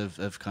past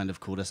have kind of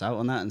called us out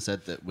on that and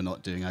said that we're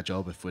not doing our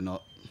job if we're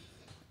not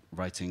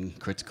writing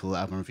critical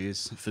album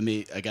reviews. For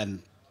me,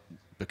 again,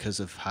 because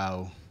of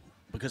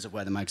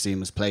where the magazine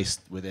was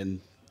placed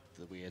within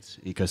the weird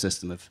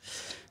ecosystem of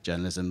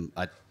journalism,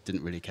 I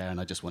didn't really care,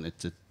 and I just wanted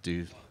to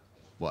do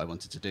what I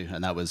wanted to do,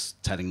 and that was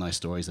telling nice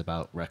stories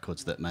about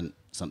records that meant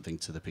something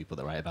to the people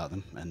that write about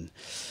them.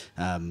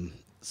 And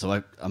so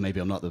I maybe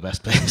I'm not the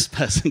best placed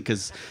person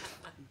because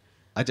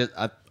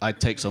I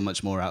take so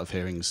much more out of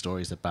hearing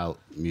stories about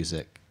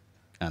music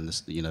and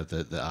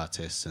the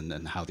artists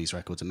and how these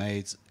records are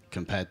made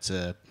compared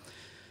to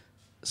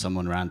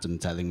someone random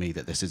telling me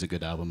that this is a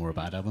good album or a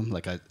bad album.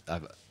 Like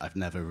I've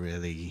never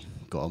really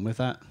got on with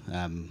that.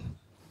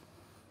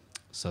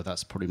 So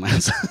that's probably my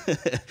answer.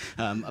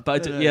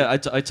 But I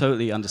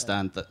totally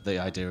understand that the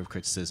idea of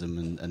criticism,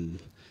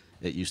 and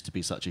it used to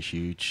be such a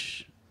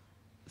huge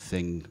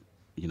thing,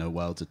 you know,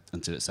 world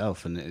unto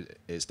itself, and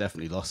it's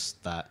definitely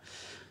lost that.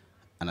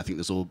 And I think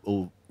there's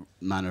all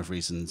manner of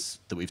reasons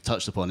that we've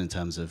touched upon in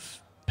terms of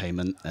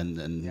payment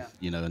and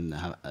you know,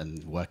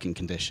 and working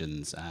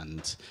conditions,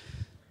 and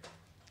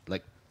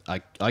like I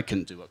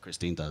couldn't do what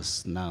Christine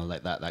does now,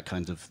 like that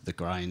kind of the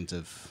grind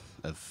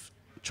of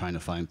trying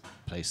to find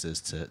places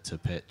to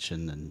pitch,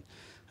 and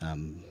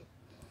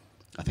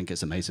I think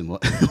it's amazing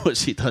what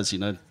she does. You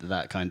know,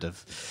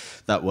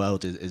 that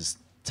world is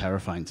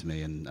terrifying to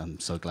me, and I'm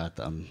so glad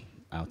that I'm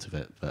out of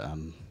it. But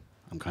I'm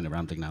kind of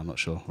rambling now. I'm not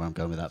sure where I'm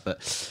going with that.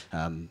 But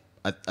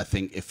I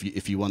think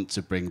if you want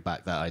to bring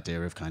back that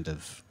idea of kind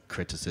of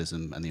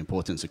criticism and the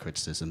importance of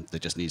criticism, there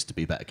just needs to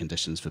be better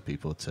conditions for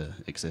people to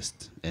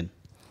exist in.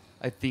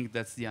 I think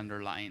that's the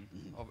underline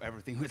of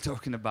everything we're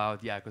talking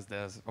about. Yeah, because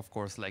there's of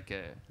course like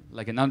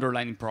an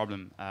underlying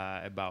problem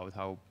about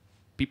how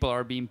people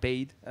are being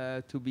paid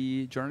to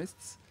be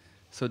journalists.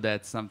 So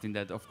that's something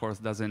that of course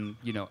doesn't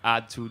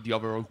add to the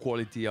overall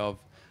quality of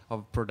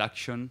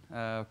production,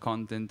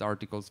 content,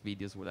 articles,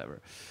 videos,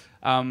 whatever.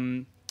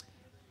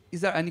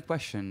 Is there any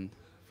question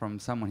from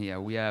someone here?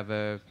 We have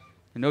an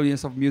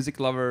audience of music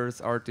lovers,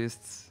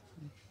 artists.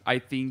 I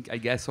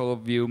guess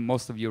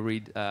most of you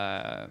read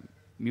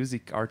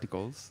music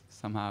articles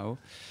somehow.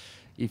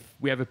 If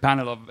we have a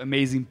panel of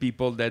amazing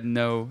people that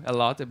know a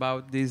lot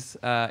about this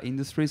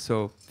industry,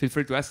 so feel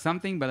free to ask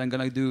something, but I'm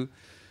gonna do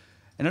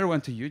another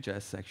one to you,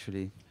 Jess,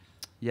 actually.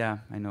 Yeah,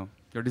 I know.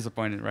 You're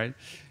disappointed, right?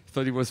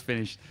 Thought it was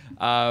finished.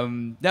 Now,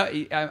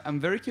 I'm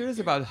very curious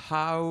about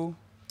how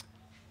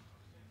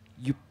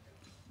you...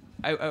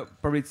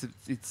 probably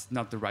it's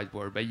not the right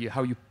word, but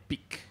how you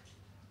pick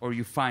or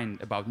you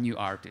find about new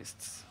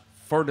artists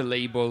for the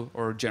label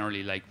or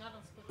generally like... Not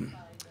on Spotify.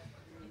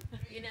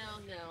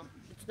 No.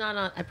 It's not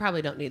on... I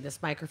probably don't need this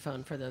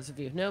microphone for those of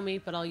you who know me,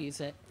 but I'll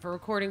use it for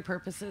recording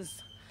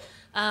purposes.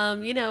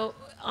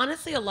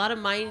 Honestly, a lot of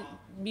my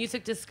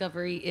music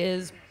discovery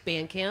is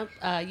Bandcamp.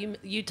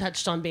 You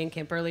touched on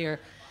Bandcamp earlier.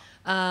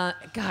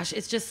 Gosh,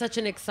 it's just such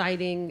an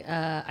exciting,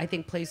 I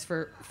think, place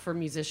for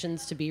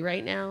musicians to be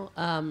right now.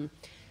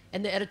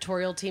 And the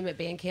editorial team at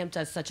Bandcamp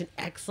does such an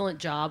excellent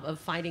job of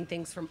finding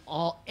things from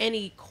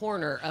any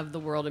corner of the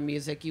world of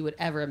music you would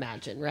ever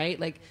imagine, right?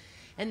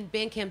 And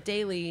Bandcamp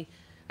Daily,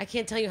 I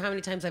can't tell you how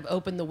many times I've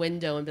opened the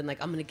window and been like,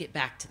 I'm going to get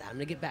back to that. I'm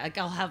going to get back.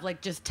 I'll have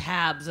just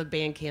tabs of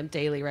Bandcamp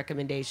Daily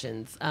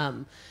recommendations.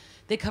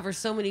 They cover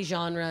so many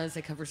genres.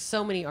 They cover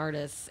so many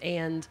artists.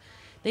 And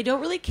they don't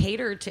really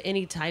cater to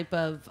any type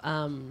of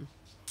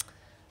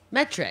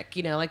metric.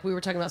 Like we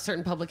were talking about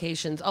certain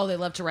publications. Oh, they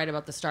love to write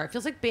about the star. It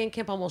feels like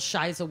Bandcamp almost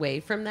shies away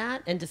from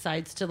that and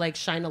decides to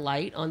shine a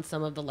light on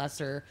some of the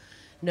lesser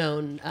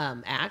known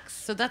acts.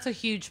 So that's a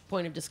huge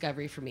point of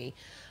discovery for me.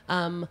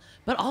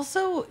 But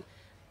also...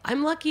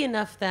 I'm lucky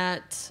enough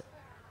that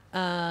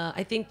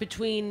I think for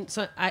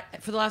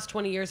the last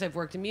 20 years, I've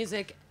worked in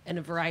music in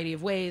a variety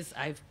of ways.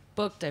 I've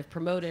booked, I've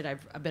promoted,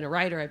 I've been a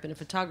writer, I've been a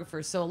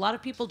photographer. So a lot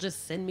of people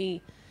just send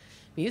me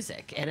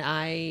music, and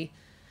I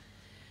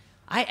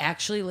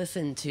actually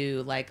listen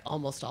to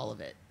almost all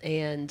of it,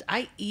 and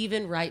I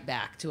even write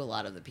back to a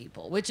lot of the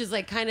people, which is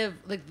kind of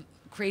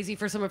crazy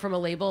for someone from a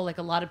label.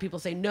 A lot of people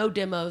say no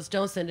demos,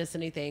 don't send us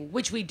anything,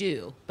 which we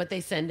do, but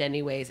they send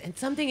anyways. And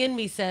something in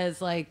me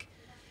says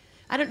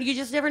you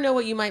just never know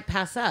what you might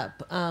pass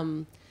up.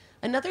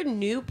 Another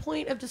new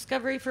point of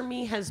discovery for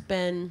me has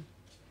been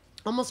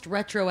almost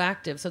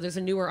retroactive. So there's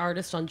a newer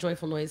artist on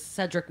Joyful Noise,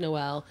 Cedric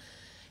Noel,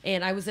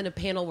 and I was in a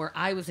panel where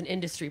I was an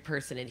industry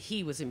person and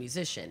he was a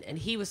musician, and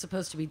he was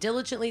supposed to be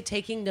diligently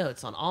taking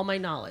notes on all my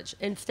knowledge.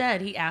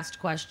 Instead, he asked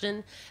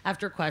question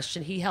after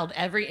question. He held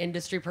every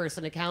industry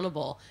person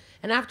accountable.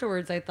 And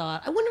afterwards, I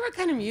thought, I wonder what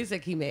kind of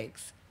music he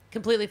makes.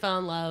 Completely fell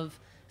in love,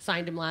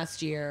 signed him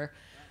last year,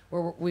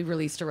 where we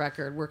released a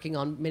record, working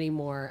on many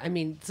more. I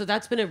mean, so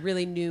that's been a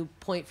really new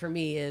point for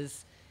me,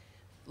 is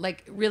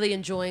really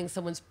enjoying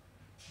someone's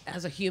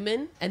as a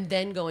human and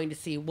then going to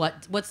see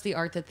what's the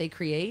art that they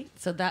create.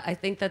 So that, I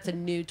think that's a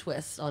new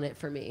twist on it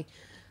for me.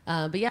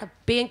 But yeah,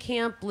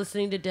 Bandcamp,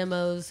 listening to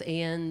demos,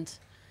 and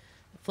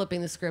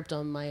flipping the script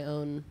on my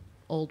own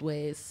old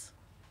ways.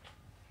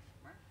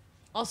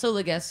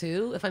 Also, Guess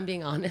Who, if I'm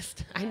being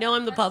honest. I know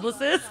I'm the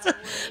publicist.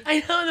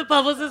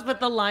 But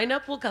the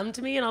lineup will come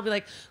to me and I'll be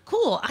like,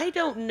 cool, I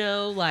don't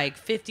know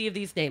 50 of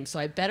these names, so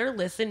I better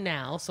listen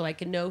now so I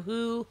can know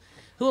who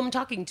I'm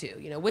talking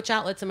to. Which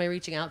outlets am I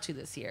reaching out to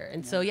this year?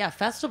 And so, yeah,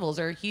 festivals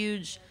are a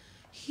huge,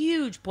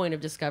 huge point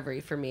of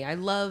discovery for me. I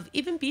love,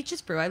 even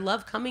Beaches Brew, I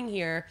love coming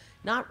here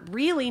not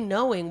really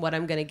knowing what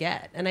I'm going to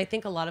get. And I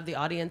think a lot of the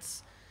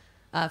audience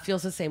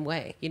feels the same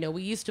way.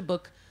 We used to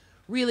book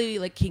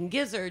really King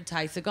Gizzard,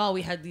 Ty Segall.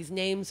 We had these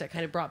names that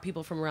kind of brought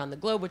people from around the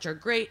globe, which are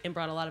great and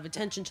brought a lot of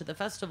attention to the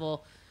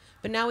festival.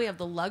 But now we have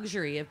the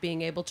luxury of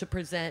being able to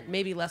present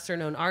maybe lesser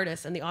known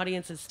artists, and the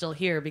audience is still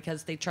here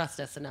because they trust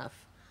us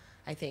enough,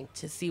 I think,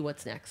 to see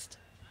what's next.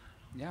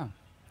 Yeah.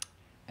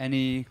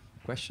 Any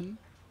question?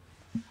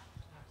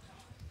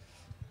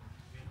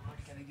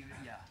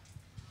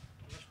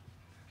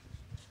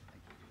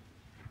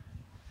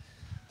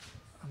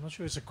 I'm not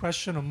sure it's a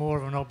question or more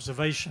of an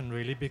observation,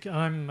 really, because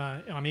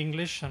I'm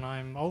English and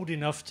I'm old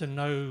enough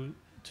to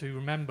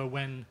remember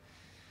when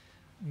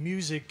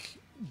music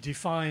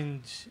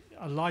defined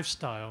a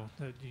lifestyle,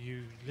 that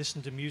you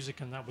listened to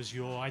music and that was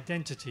your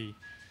identity.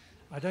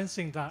 I don't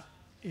think that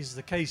is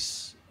the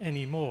case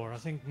anymore. I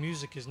think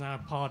music is now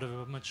part of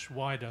a much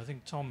wider, I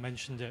think Tom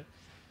mentioned it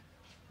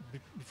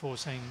before,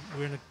 saying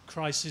we're in a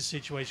crisis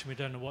situation, we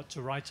don't know what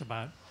to write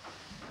about.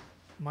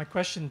 My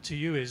question to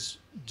you is,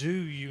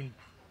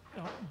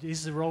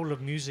 is the role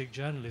of music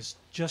journalists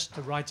just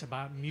to write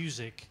about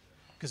music?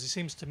 Because it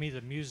seems to me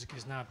that music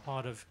is now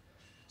part of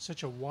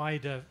such a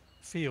wider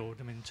field,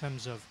 in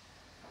terms of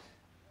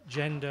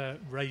gender,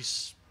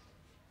 race,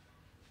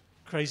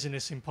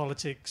 craziness in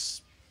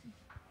politics,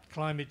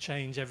 climate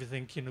change,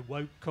 everything,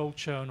 woke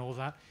culture and all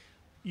that,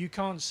 you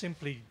can't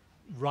simply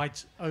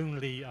write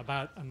only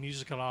about a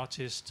musical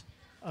artist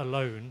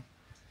alone.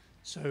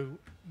 So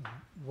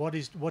what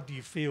do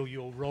you feel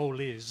your role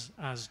is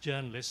as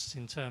journalists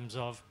in terms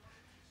of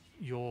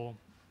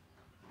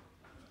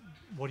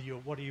what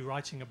are you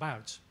writing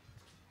about?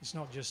 It's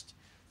not just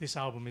this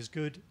album is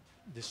good,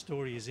 this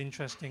story is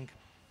interesting.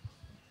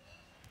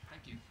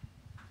 Thank you.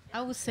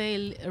 I would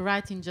say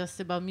writing just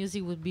about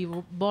music would be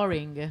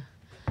boring.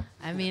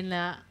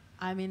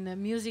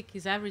 Music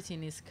is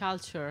everything, is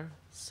culture.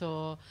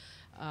 So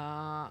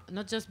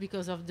not just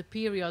because of the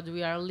period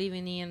we are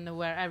living in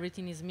where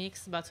everything is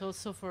mixed, but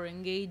also for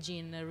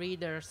engaging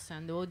readers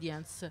and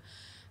audience.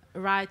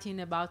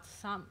 Writing about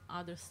some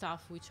other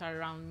stuff which are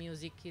around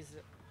music is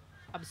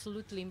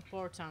absolutely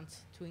important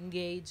to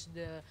engage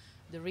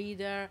the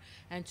reader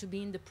and to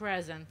be in the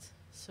present.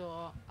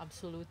 So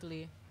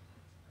absolutely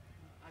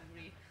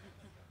agree.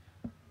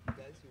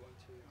 Guys, you want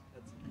to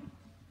add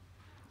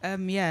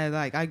something? Yeah,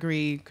 like I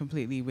agree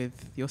completely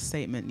with your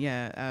statement.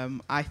 Yeah,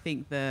 I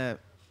think that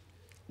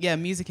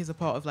music is a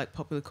part of like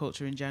popular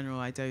culture in general.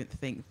 I don't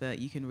think that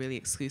you can really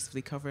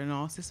exclusively cover an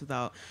artist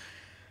without,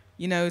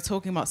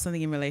 talking about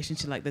something in relation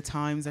to like the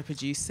times they're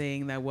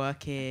producing, they're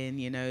working,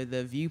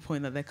 the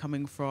viewpoint that they're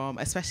coming from.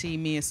 Especially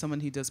me as someone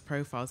who does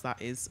profiles,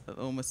 that is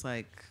almost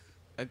like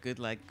a good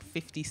like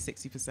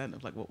 50-60%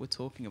 of like what we're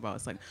talking about.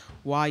 It's like,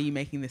 why are you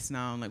making this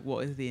now? And like,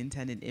 what is the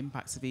intended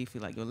impact to be for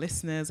like your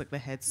listeners, like the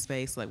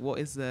headspace, like what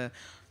is the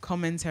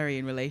commentary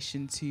in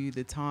relation to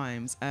the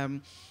times?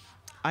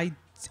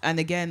 And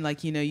again,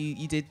 like,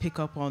 you did pick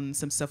up on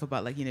some stuff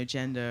about like,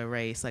 gender,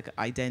 race, like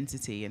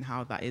identity and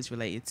how that is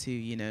related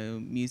to,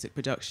 music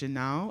production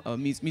now, or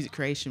music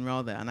creation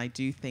rather. And I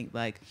do think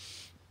like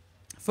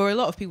for a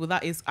lot of people,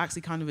 that is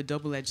actually kind of a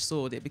double-edged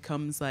sword. It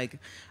becomes like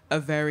a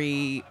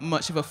very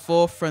much of a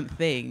forefront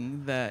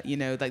thing that,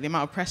 like the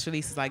amount of press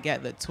releases I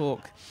get that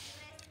talk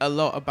a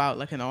lot about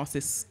like an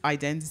artist's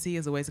identity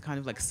as a way to kind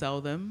of like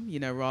sell them,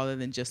 rather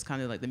than just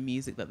kind of like the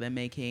music that they're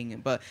making.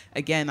 But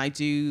again,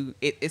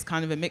 it's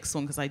kind of a mixed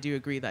one because I do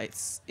agree that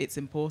it's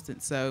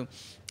important. So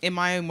in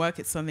my own work,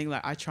 it's something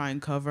like I try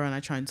and cover and I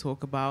try and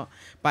talk about,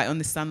 but I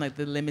understand like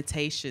the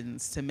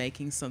limitations to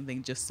making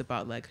something just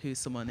about like who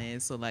someone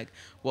is, or like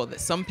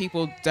some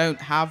people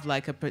don't have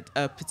like a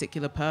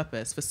particular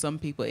purpose. For some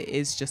people, it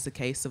is just a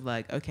case of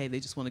like, okay, they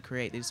just want to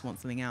create, they just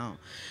want something out.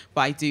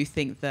 But I do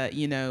think that,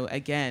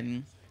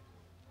 again,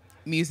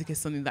 music is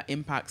something that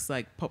impacts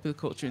like popular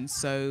culture in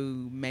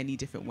so many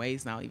different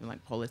ways now, even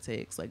like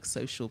politics, like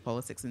social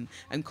politics and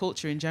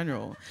culture in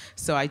general.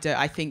 So I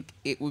think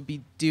it would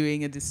be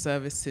doing a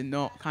disservice to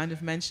not kind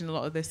of mention a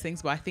lot of those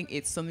things, but I think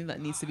it's something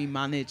that needs to be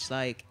managed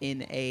like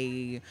in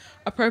a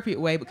appropriate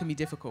way, but can be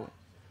difficult.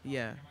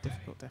 Yeah,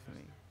 difficult,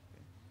 definitely.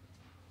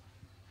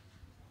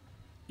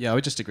 Yeah, I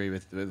would just agree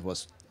with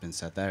what's been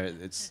said there.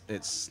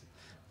 It's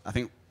I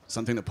think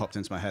something that popped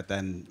into my head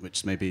then,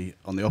 which may be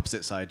on the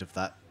opposite side of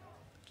that,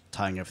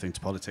 tying everything to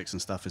politics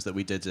and stuff, is that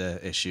we did an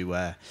issue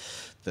where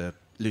the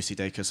Lucy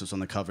Dacus was on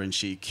the cover and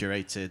she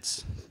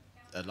curated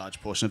a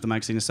large portion of the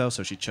magazine herself.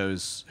 So she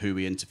chose who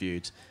we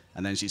interviewed,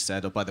 and then she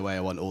said, "Oh, by the way,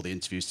 I want all the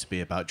interviews to be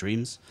about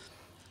dreams."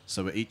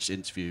 So at each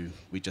interview,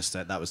 we just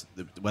said that was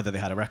whether they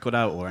had a record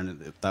out or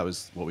that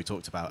was what we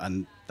talked about,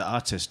 and the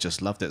artist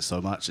just loved it so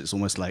much. It's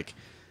almost like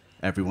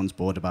everyone's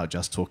bored about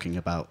just talking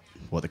about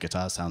what the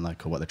guitars sound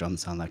like or what the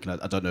drums sound like.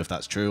 And I don't know if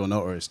that's true or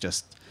not, or it's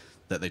just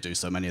that they do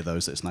so many of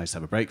those that it's nice to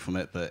have a break from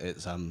it. But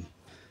it's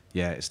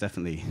it's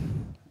definitely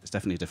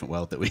a different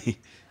world that we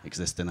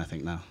exist in, I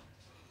think, now.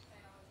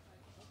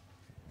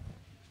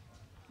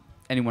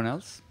 Anyone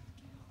else?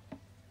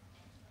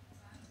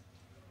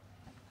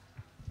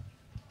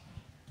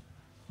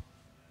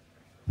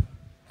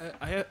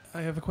 I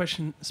have a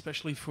question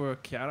especially for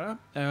Chiara.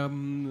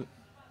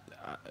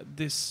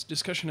 This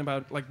discussion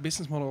about like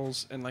business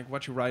models and like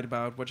what you write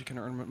about, what you can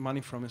earn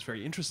money from is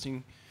very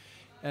interesting.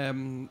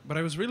 But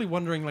I was really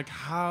wondering like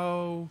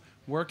how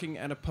working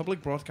at a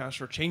public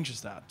broadcaster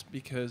changes that,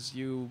 because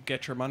you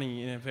get your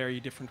money in a very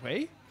different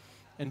way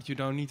and you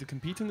don't need to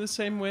compete in the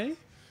same way.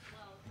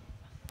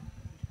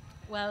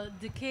 Well,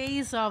 the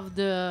case of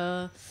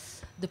the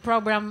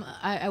program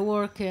I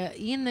work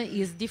in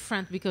is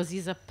different because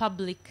it's a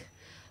public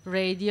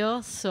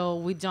radio, so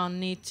we don't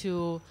need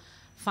to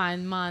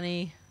find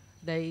money.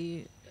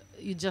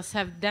 You just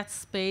have that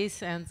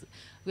space, and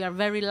we are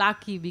very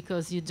lucky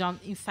because you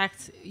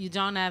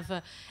don't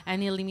have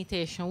any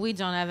limitation. We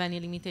don't have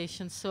any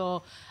limitation,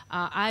 so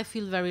I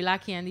feel very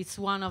lucky, and it's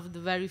one of the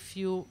very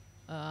few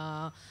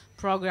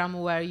program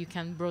where you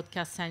can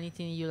broadcast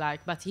anything you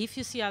like. But if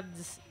you see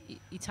this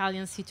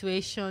Italian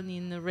situation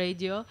in the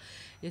radio,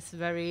 it's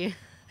very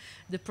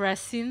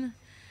depressing,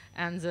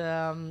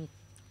 and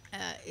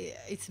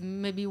it's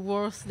maybe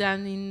worse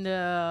than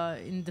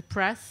in the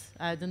press.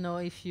 I don't know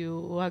if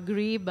you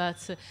agree,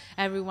 but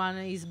everyone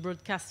is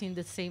broadcasting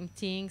the same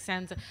things.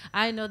 And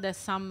I know that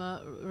some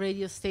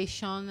radio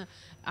station,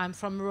 I'm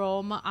from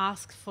Rome,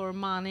 ask for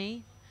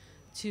money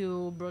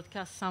to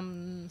broadcast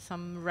some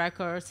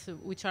records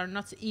which are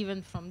not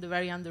even from the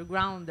very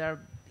underground. They're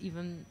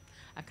even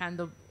a kind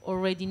of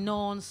already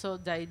known, so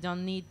they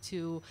don't need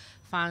to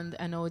find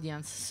an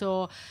audience.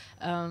 So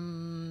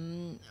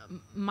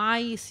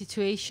my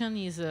situation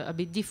is a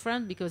bit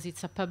different because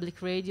it's a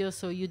public radio,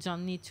 so you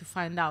don't need to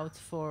find out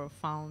for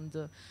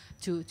found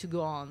to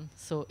go on.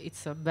 So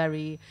it's a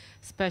very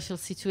special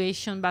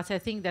situation, but I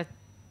think that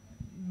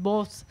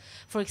both,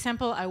 for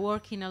example, I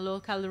work in a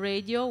local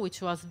radio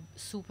which was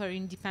super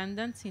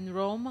independent in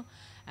Rome,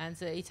 and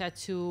it had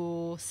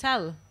to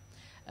sell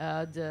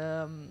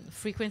the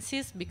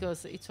frequencies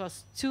because it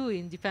was too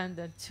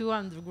independent, too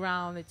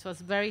underground. It was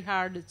very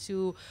hard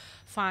to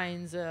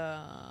find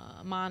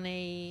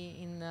money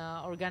in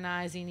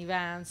organizing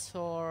events,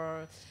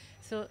 or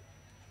so.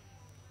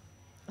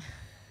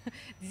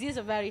 This is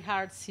a very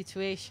hard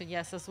situation,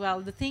 yes, as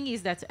well. The thing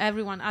is that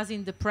everyone, as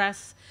in the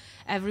press,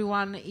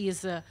 everyone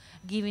is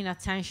giving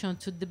attention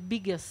to the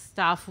biggest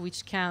stuff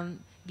which can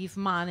give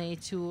money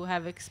to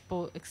have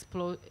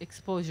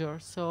exposure.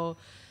 So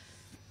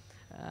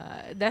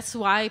that's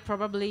why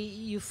probably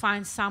you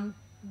find some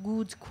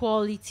good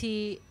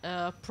quality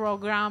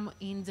program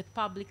in the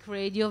public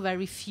radio,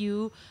 very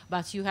few,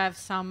 but you have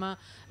some,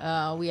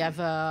 we have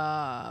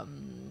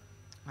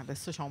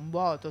adesso c'è un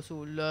vuoto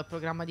sul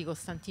programma di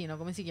Costantino,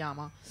 come si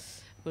chiama?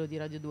 Quello di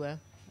Radio 2.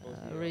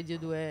 Radio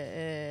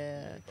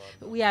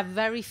 2. We have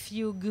very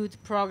few good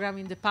program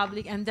in the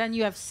public, and then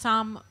you have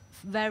some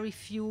very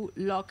few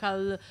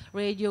local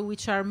radio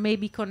which are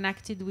maybe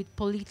connected with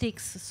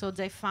politics, so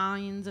they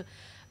find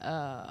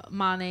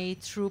money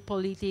through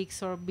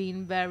politics or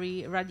being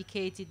very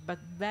eradicated, but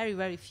very,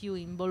 very few.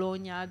 In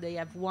Bologna, they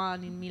have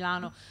one. In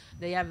Milano,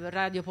 they have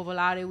Radio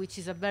Popolare, which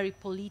is a very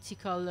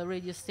political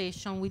radio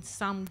station with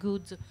some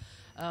good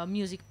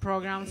music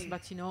programs.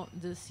 But, you know,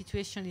 the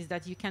situation is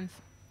that you can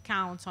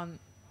count on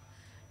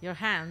your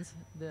hands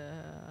the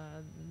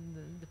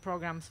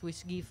programs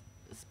which give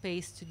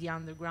space to the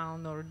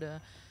underground or the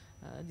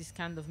this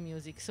kind of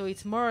music. So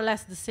it's more or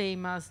less the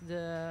same as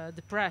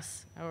the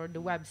press or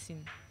the web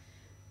scene.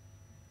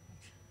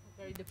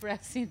 Very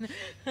depressing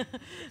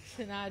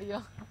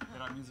scenario.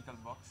 There are musical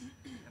box.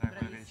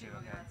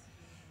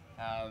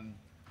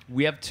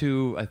 We have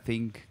to, I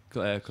think,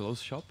 close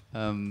shop.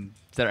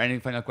 Is there any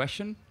final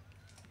question?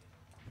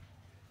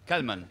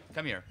 Kalman,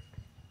 come here.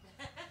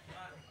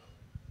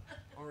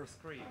 Or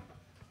scream.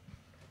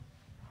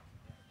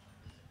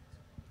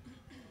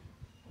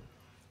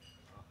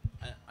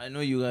 I know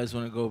you guys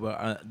want to go,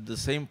 but the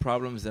same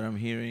problems that I'm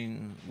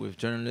hearing with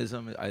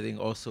journalism, I think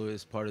also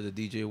is part of the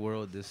DJ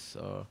world.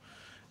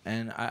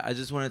 And I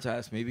just wanted to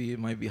ask, maybe it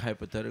might be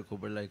hypothetical,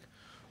 but like,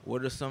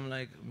 what are some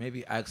like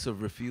maybe acts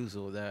of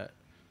refusal that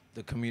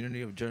the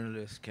community of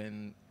journalists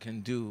can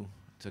do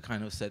to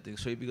kind of set things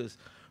straight? Because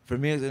for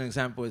me, as an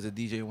example, as a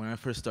DJ, when I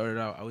first started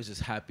out, I was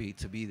just happy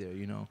to be there,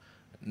 you know.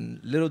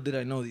 Little did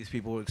I know these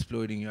people were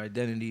exploiting your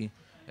identity,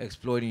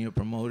 exploiting your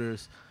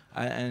promoters.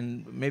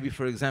 And maybe,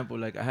 for example,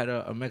 like I had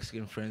a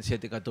Mexican friend,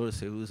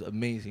 714, who was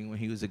amazing when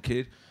he was a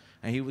kid.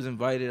 And he was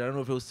invited, I don't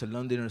know if it was to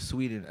London or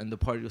Sweden, and the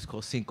party was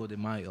called Cinco de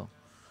Mayo.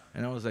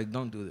 And I was like,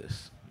 don't do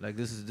this. Like,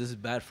 this is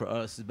bad for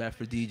us. It's bad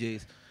for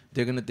DJs.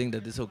 They're going to think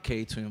that it's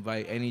okay to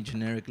invite any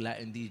generic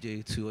Latin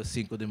DJ to a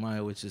Cinco de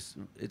Mayo, which is,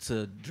 it's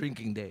a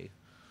drinking day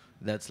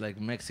that's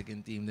like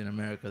Mexican themed in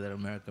America that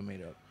America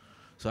made up.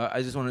 So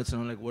I just wanted to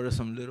know, like, what are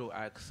some little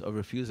acts of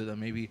refusal that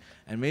maybe,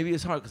 and maybe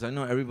it's hard because I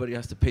know everybody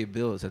has to pay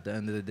bills at the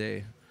end of the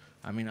day.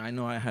 I mean, I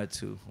know I had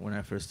to when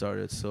I first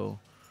started. So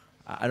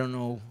I don't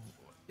know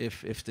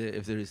if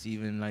there is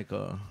even like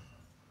a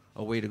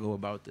way to go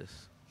about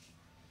this.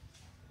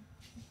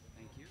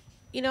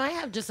 You know, I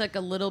have just like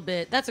a little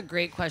bit. That's a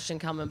great question,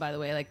 Kalman, by the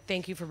way. Like,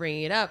 thank you for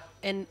bringing it up.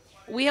 And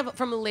we have,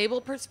 from a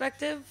label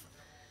perspective,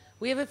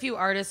 we have a few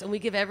artists, and we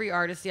give every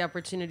artist the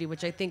opportunity,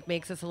 which I think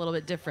makes us a little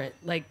bit different.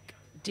 Like,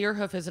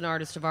 Deerhoof is an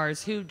artist of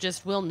ours who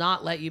just will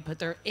not let you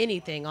put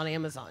anything on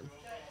Amazon.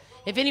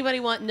 If anybody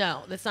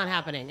no, that's not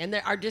happening. And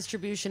our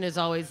distribution is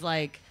always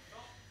like,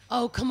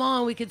 oh, come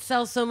on, we could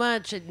sell so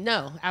much. And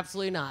no,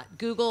 absolutely not.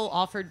 Google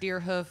offered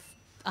Deerhoof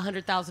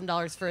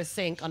 $100,000 for a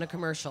sync on a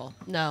commercial.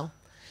 No.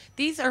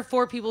 These are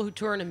 4 people who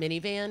tour in a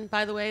minivan,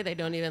 by the way. They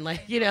don't even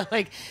like, you know,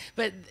 like,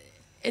 but,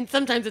 and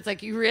sometimes it's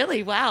like, you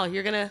really, wow,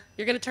 you're gonna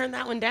turn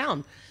that one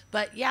down.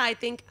 But yeah, I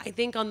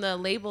think on the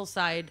label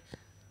side,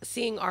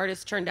 seeing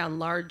artists turn down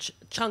large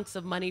chunks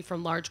of money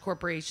from large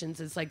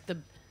corporations is like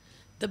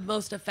the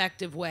most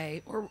effective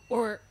way, or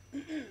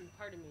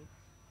pardon me,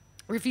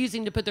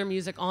 refusing to put their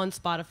music on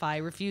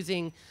Spotify,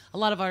 refusing, a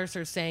lot of artists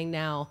are saying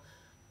now,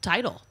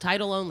 Tidal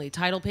only.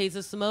 Tidal pays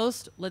us the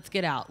most. Let's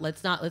get out.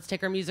 Let's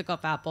take our music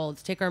off Apple.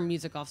 Let's take our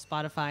music off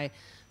Spotify.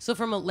 So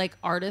from a like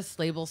artist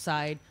label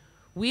side,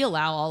 we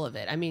allow all of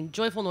it. I mean,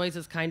 Joyful Noise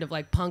is kind of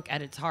like punk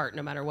at its heart,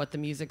 no matter what the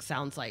music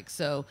sounds like.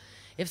 So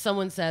if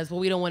someone says, well,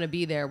 we don't want to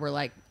be there, we're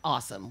like,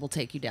 awesome, we'll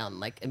take you down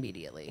like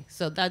immediately.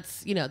 So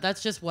that's, you know,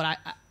 that's just what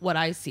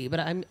I see. But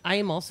I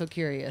am also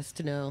curious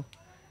to know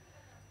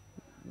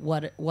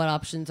what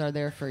options are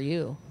there for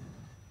you.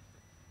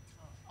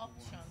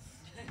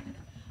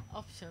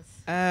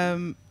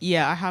 Options.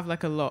 Yeah, I have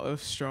like a lot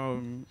of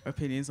strong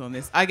opinions on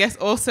this. I guess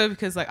also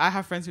because like I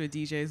have friends who are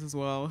DJs as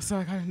well, so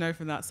I kind of know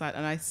from that side.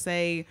 And I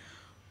say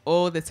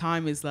all the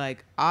time is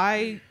like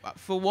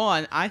for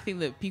one, I think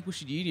that people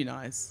should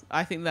unionize.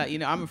 I think that, you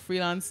know, I'm a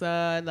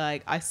freelancer.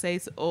 Like I say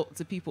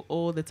to people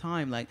all the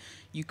time, like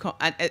you can't,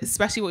 and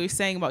especially what you're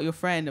saying about your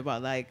friend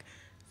about like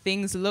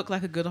things look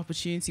like a good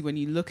opportunity when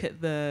you look at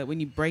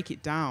when you break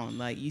it down.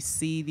 Like you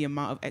see the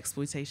amount of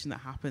exploitation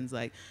that happens,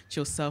 like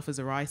to yourself as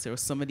a writer or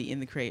somebody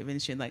in the creative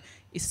industry. And like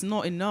it's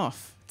not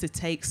enough to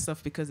take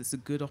stuff because it's a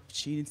good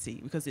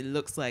opportunity, because it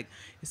looks like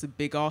it's a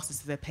big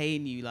artist, they're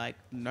paying you like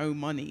no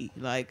money,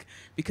 like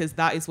because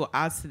that is what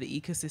adds to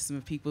the ecosystem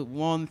of people,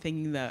 one,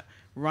 thinking that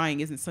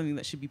writing isn't something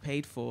that should be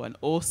paid for, and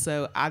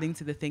also adding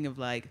to the thing of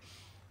like,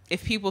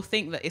 if people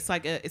think that it's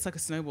like a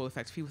snowball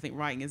effect, if people think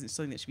writing isn't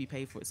something that should be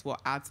paid for, it's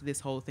what adds to this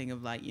whole thing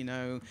of like, you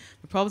know,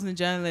 the problems in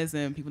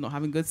journalism, people not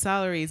having good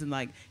salaries, and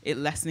like it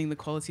lessening the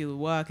quality of the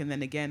work, and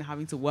then again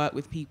having to work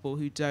with people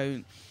who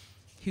don't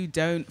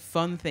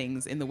fund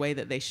things in the way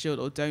that they should,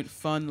 or don't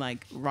fund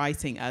like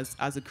writing as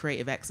a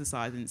creative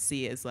exercise and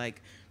see it as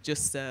like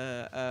just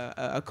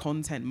a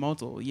content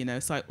model, you know.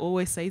 So I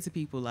always say to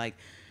people like,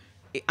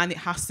 and it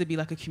has to be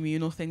like a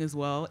communal thing as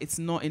well. It's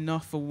not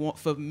enough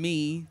for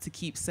me to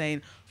keep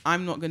saying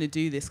I'm not going to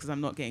do this because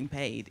I'm not getting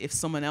paid. If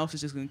someone else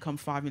is just going to come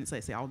 5 minutes later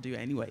and say I'll do it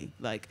anyway,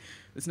 like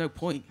there's no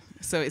point.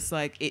 So it's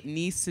like it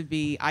needs to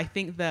be. I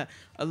think that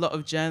a lot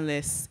of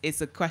journalists,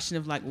 it's a question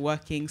of like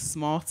working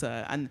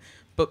smarter,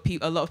 but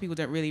a lot of people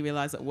don't really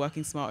realize that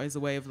working smarter is a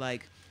way of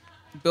like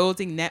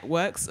building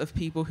networks of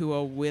people who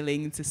are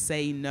willing to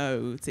say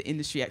no to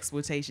industry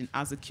exploitation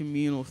as a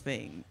communal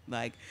thing.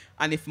 Like,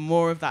 and if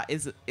more of that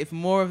is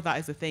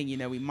a thing, you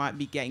know, we might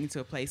be getting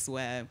to a place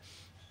where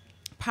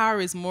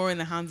power is more in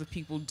the hands of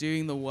people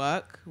doing the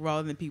work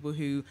rather than people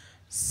who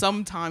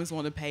sometimes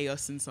want to pay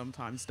us and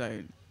sometimes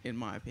don't, in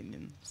my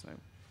opinion. So.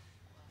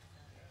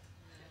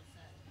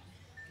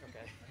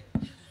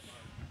 Okay.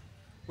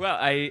 Well,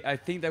 I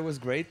think that was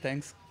great.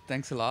 Thanks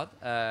a lot.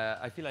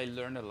 I feel I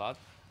learned a lot.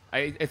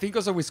 I think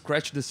also we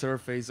scratched the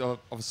surface of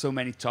so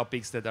many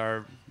topics that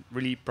are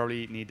really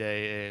probably need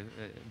a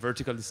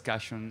vertical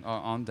discussion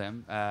on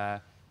them.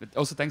 But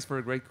also thanks for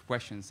the great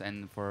questions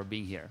and for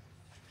being here.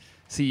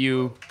 See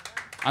you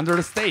under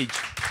the stage.